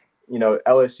Alabama.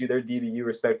 LSU, their DBU,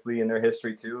 respectfully, in their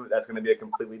history too, that's going to be a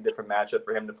completely different matchup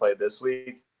for him to play this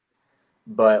week.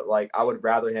 But, I would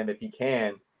rather him, if he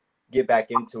can, get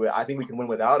back into it. I think we can win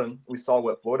without him. We saw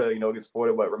what Florida, against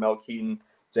Florida, what Ramel Keaton,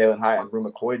 Jalen Hyatt, and Brew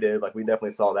McCoy did. We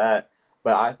definitely saw that.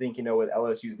 But I think, with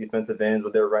LSU's defensive ends,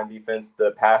 with their run defense,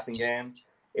 the passing game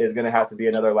is going to have to be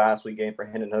another last week game for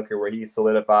Hendon Hooker, where he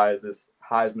solidifies this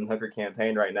Heisman Hooker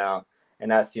campaign right now. And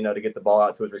that's, to get the ball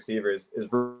out to his receivers. Is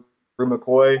Brew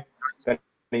McCoy going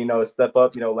to, step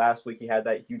up? Last week he had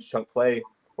that huge chunk play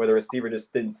where the receiver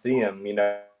just didn't see him.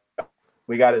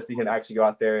 We got to see him actually go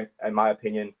out there, in my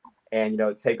opinion, and,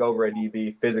 take over a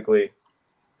DB physically.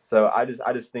 So I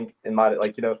just think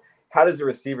how does the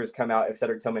receivers come out if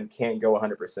Cedric Tillman can't go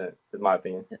 100%, is my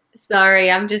opinion. Sorry,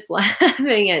 I'm just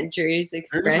laughing at Drew's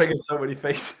expression. Drew's making so many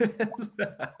faces.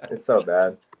 It's so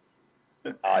bad.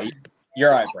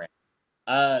 You're right,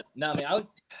 Brandon. No, I mean, I would,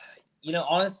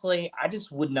 honestly, I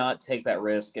just would not take that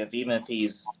risk even if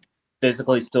he's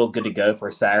physically still good to go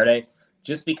for Saturday,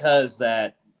 just because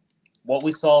that what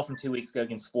we saw from 2 weeks ago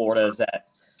against Florida is that,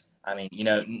 I mean,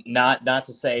 not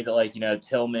to say that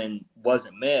Tillman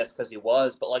wasn't missed, because he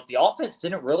was, but the offense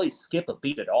didn't really skip a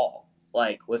beat at all.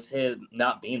 With him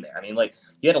not being there, I mean,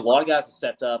 you had a lot of guys that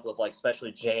stepped up with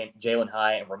especially Jalen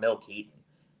Hyatt and Ramel Keaton.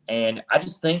 And I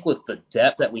just think with the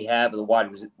depth that we have at the wide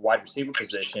receiver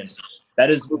position, that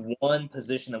is one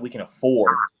position that we can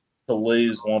afford to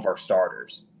lose one of our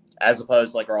starters, as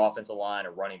opposed to our offensive line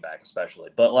or running back especially.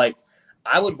 But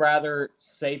I would rather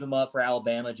save him up for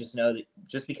Alabama, just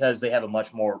because they have a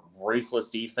much more ruthless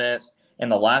defense.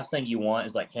 And the last thing you want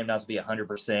is him not to be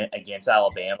 100% against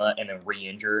Alabama and then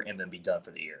re-injure and then be done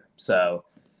for the year. So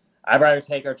I'd rather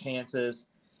take our chances.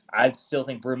 I still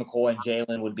think Brew McCoy and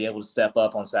Jalen would be able to step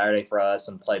up on Saturday for us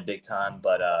and play big time.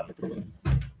 But,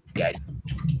 yeah,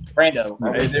 Brando.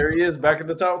 Hey, there he is, back in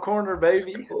the top corner,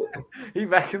 baby. He's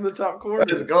back in the top corner.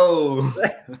 Let's go.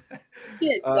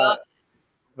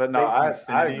 But no,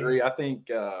 I agree. I think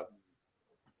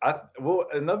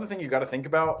another thing you got to think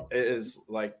about is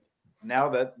now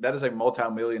that is a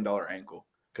multi-million-dollar ankle.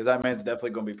 because that man's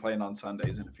definitely going to be playing on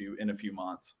Sundays in a few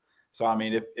months. So I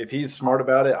mean, if he's smart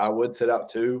about it, I would sit out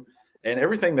too. And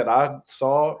everything that I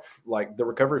saw, like the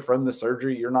recovery from the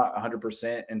surgery, you're not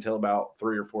 100% until about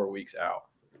 3 or 4 weeks out.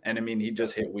 And I mean, he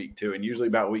just hit week 2, and usually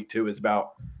about week 2 is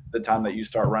about the time that you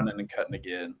start running and cutting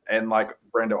again. And like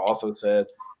Brando also said,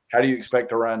 how do you expect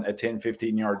to run a 10,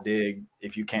 15-yard dig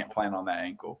if you can't plan on that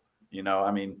ankle? You know,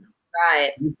 I mean,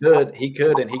 right. He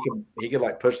could, and he could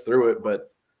like push through it.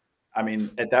 But I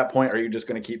mean, at that point, are you just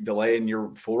going to keep delaying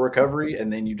your full recovery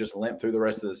and then you just limp through the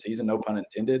rest of the season? No pun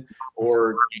intended.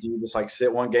 Or do you just like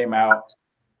sit one game out,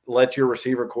 let your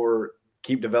receiver core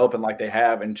keep developing like they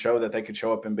have, and show that they could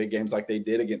show up in big games like they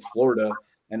did against Florida,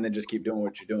 and then just keep doing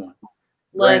what you're doing?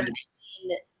 Look,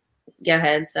 go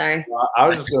ahead. Sorry. I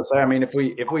was just going to say, I mean,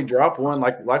 if we drop one,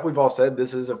 like we've all said,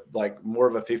 this is more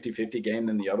of a 50-50 game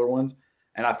than the other ones.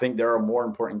 And I think there are more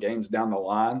important games down the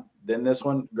line than this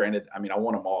one. Granted, I mean, I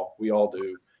want them all. We all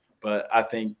do. But I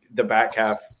think the back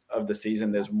half of the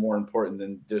season is more important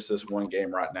than just this one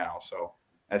game right now. So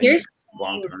I think it's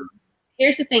long term.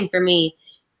 Here's the thing for me.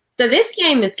 So this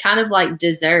game is kind of like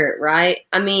dessert, right?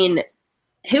 I mean,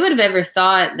 who would have ever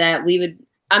thought that we would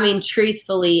 – I mean,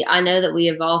 truthfully, I know that we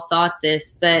have all thought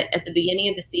this, but at the beginning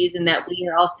of the season that we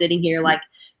are all sitting here like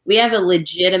we have a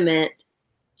legitimate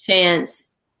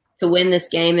chance to win this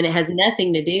game, and it has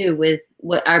nothing to do with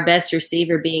what our best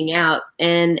receiver being out.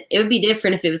 And it would be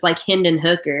different if it was like Hendon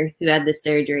Hooker who had this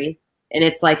surgery, and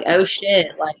it's like, oh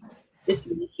shit, like this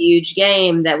could be a huge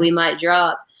game that we might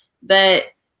drop. But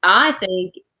I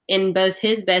think in both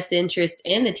his best interest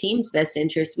and the team's best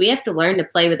interest, we have to learn to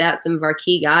play without some of our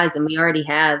key guys, and we already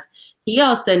have. He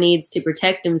also needs to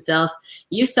protect himself.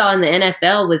 You saw in the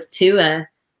NFL with Tua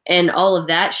and all of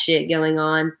that shit going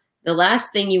on, the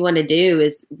last thing you want to do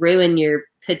is ruin your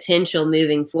potential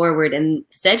moving forward. And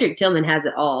Cedric Tillman has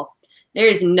it all. There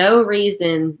is no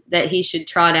reason that he should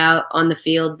trot out on the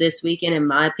field this weekend, in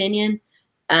my opinion.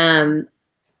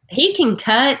 He can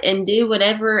cut and do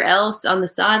whatever else on the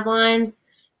sidelines,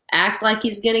 act like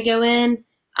he's going to go in.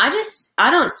 I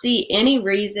don't see any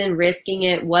reason risking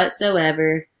it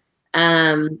whatsoever.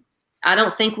 I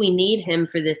don't think we need him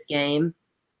for this game.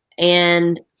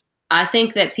 And I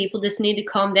think that people just need to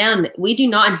calm down. We do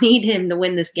not need him to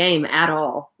win this game at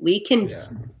all. We can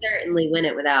certainly win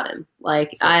it without him.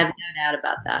 Like, I have no doubt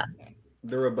about that.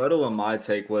 The rebuttal on my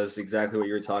take was exactly what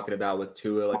you were talking about with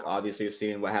Tua. Like, obviously, you're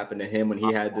seeing what happened to him when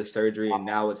he had this surgery, and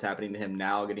now what's happening to him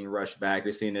now, getting rushed back.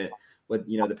 You're seeing it with,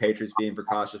 the Patriots being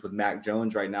precautious with Mac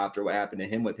Jones right now after what happened to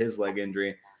him with his leg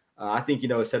injury. I think,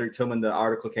 Cedric Tillman, the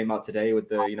article came out today with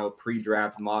the,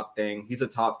 pre-draft mock thing. He's a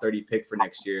top 30 pick for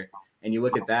next year. And you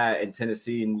look at that in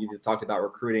Tennessee, and you talked about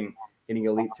recruiting, getting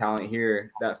elite talent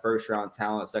here, that first-round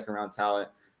talent, second-round talent,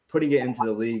 putting it into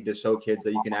the league to show kids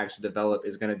that you can actually develop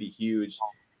is going to be huge.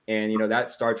 And, that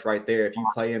starts right there. If you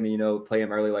play him, play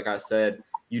him early, like I said,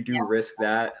 you do risk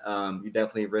that. You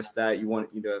definitely risk that. You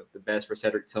want, the best for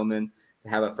Cedric Tillman to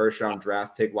have a first-round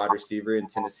draft pick wide receiver in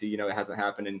Tennessee. It hasn't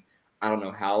happened in I don't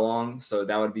know how long. So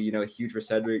that would be, huge for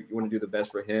Cedric. You want to do the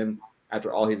best for him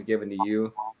after all he's given to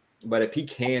you. But if he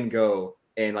can go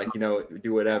and,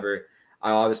 do whatever,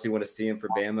 I obviously want to see him for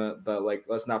Bama. But,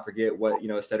 let's not forget what,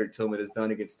 Cedric Tillman has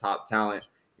done against top talent,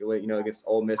 against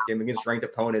Ole Miss game, against ranked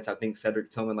opponents. I think Cedric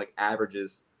Tillman,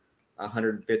 averages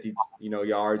 150,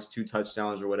 yards, 2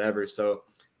 touchdowns or whatever. So,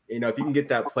 if you can get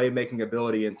that playmaking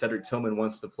ability and Cedric Tillman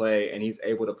wants to play and he's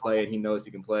able to play and he knows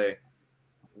he can play,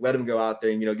 let him go out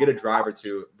there and, get a drive or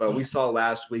two. But we saw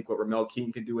last week what Ramel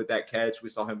Keaton could do with that catch. We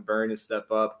saw him burn and step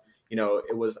up.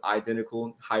 It was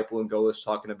identical. Heupel and Golis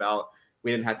talking about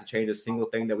we didn't have to change a single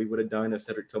thing that we would have done if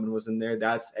Cedric Tillman was in there.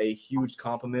 That's a huge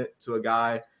compliment to a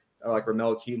guy like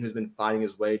Ramel Keaton, who's been fighting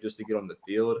his way just to get on the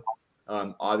field.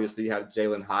 Obviously, you have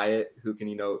Jalen Hyatt, who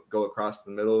can, go across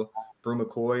the middle. Brew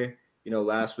McCoy,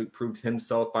 last week proved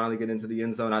himself, finally get into the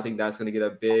end zone. I think that's going to get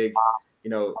a big,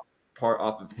 part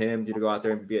off of him to go out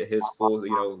there and be at his full,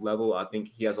 level. I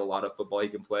think he has a lot of football he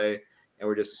can play, and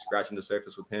we're just scratching the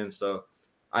surface with him. So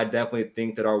I definitely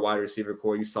think that our wide receiver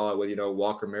core, you saw it with,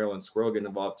 Walker, Merrill, and Squirrel getting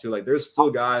involved too. There's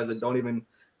still guys that don't even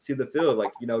see the field,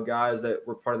 guys that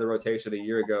were part of the rotation a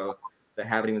year ago that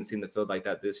haven't even seen the field like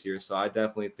that this year. So I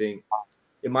definitely think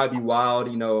it might be wild,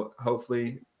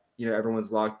 hopefully,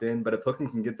 everyone's locked in. But if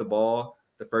Hooken can get the ball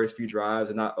the first few drives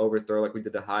and not overthrow like we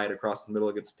did to Hyatt across the middle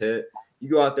against Pitt, you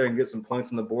go out there and get some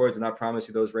points on the boards, and I promise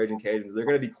you those Raging Cajuns, they're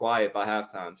going to be quiet by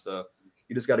halftime. So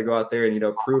you just got to go out there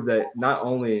and, prove that not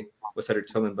only with Cedric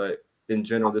Tillman, but in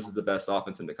general, this is the best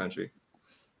offense in the country.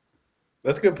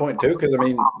 That's a good point, too, because,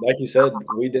 like you said,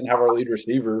 we didn't have our lead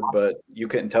receiver, but you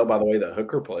couldn't tell by the way that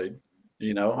Hooker played.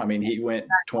 You know, I mean, he went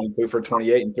 22 for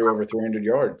 28 and threw over 300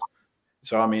 yards.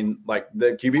 So, I mean, like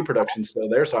the QB production's still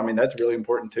there. So, I mean, that's really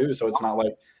important too. So it's not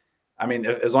like, I mean,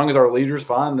 as long as our leader's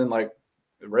fine, then like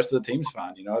the rest of the team's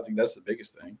fine. You know, I think that's the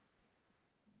biggest thing.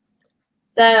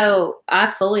 So I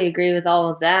fully agree with all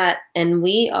of that. And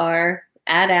we are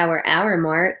at our hour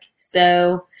mark.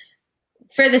 So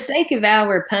for the sake of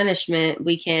our punishment,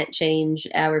 we can't change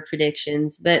our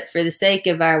predictions. But for the sake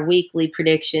of our weekly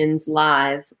predictions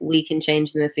live, we can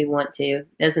change them if we want to.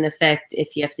 Doesn't affect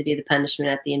if you have to do the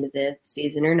punishment at the end of the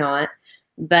season or not.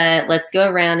 But let's go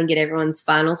around and get everyone's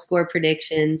final score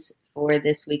predictions for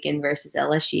this weekend versus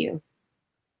LSU.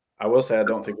 I will say I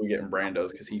don't think we're getting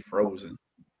Brando's because he's frozen.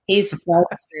 He's frozen.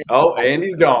 Oh, and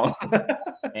he's gone.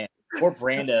 Man, poor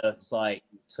Brando's like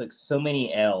took so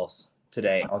many L's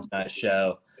today on tonight's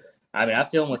show. I mean, I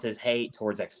feel him with his hate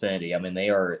towards Xfinity. I mean,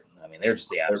 they're just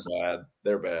the absolute.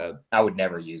 They're bad. I would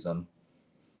never use them.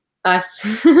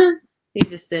 He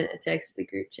just sent a text to the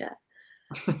group chat.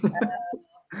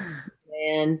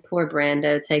 Man, poor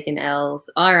Brando taking L's.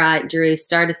 All right, Drew,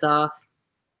 start us off.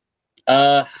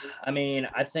 I mean,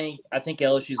 I think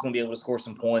LSU is going to be able to score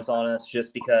some points on us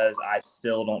just because I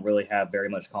still don't really have very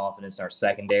much confidence in our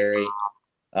secondary.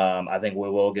 I think we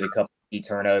will get a couple of key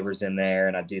turnovers in there,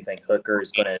 and I do think Hooker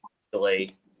is going to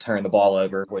really turn the ball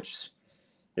over, which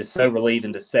is so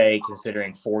relieving to say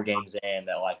considering 4 games in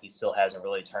that like he still hasn't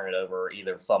really turned it over,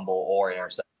 either fumble or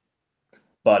interception.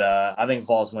 But I think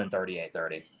Vols win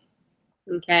 38-30.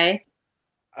 Okay.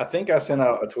 I think I sent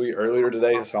out a tweet earlier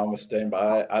today, so I'm going to stand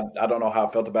by it. I don't know how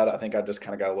I felt about it. I think I just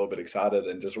kind of got a little bit excited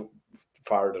and just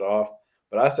fired it off.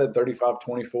 But I said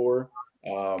 35-24.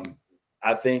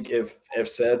 I think if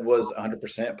Ced was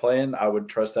 100% playing, I would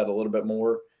trust that a little bit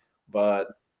more. But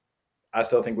I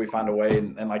still think we find a way.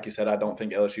 And like you said, I don't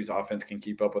think LSU's offense can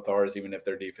keep up with ours, even if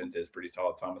their defense is pretty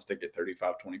solid. So I'm going to stick at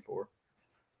 35-24. All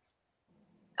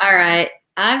right.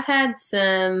 I've had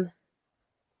some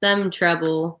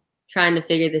trouble trying to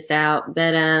figure this out,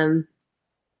 but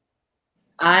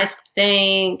I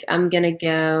think I'm going to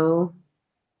go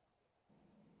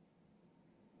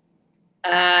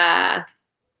I'm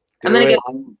going to go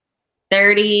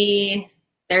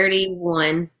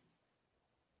 30-31.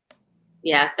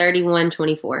 Yeah,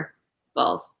 31-24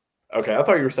 Vols. Okay, I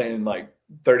thought you were saying like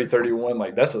 30-31,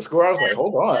 like that's a score. I was like,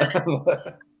 hold on.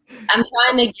 I'm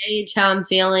trying to gauge how I'm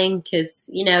feeling because,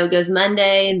 you know, it goes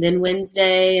Monday and then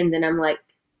Wednesday, and then I'm like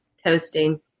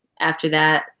coasting after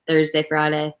that Thursday,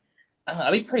 Friday.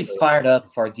 I'd be pretty fired up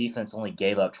if our defense only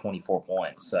gave up 24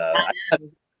 points. So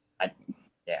I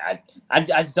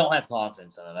just don't have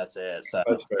confidence in it. That's it. So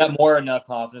I've got more than enough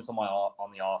confidence on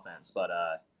the offense, but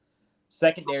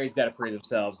secondary's got to prove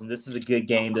themselves, and this is a good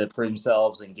game to prove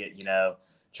themselves and get, you know,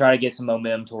 try to get some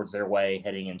momentum towards their way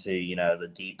heading into, you know, the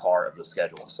deep part of the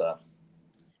schedule. So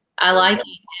I like it.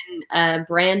 And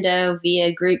Brando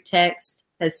via group text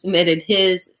has submitted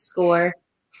his score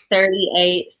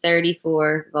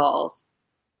 38-34 Vols.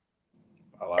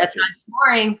 That's high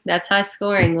scoring. That's high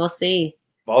scoring. We'll see.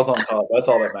 Vols on top. That's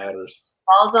all that matters.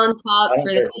 Vols on top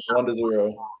for the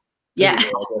 1-0. Yeah. 2-0, I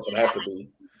guess it have to be.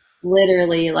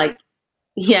 Literally, like,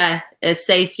 yeah, a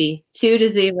safety.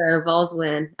 2-0. Vols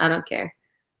win. I don't care.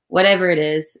 Whatever it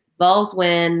is, Vols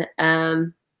win.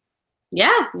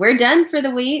 Yeah, we're done for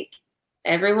the week.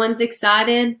 Everyone's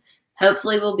excited.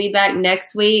 Hopefully we'll be back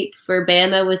next week for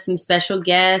Bama with some special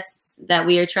guests that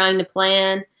we are trying to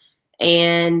plan.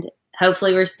 And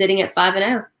hopefully we're sitting at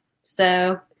 5-0.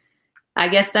 So I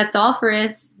guess that's all for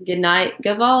us. Good night.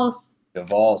 Go Vols. Go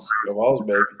Vols. Go Vols,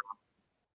 baby.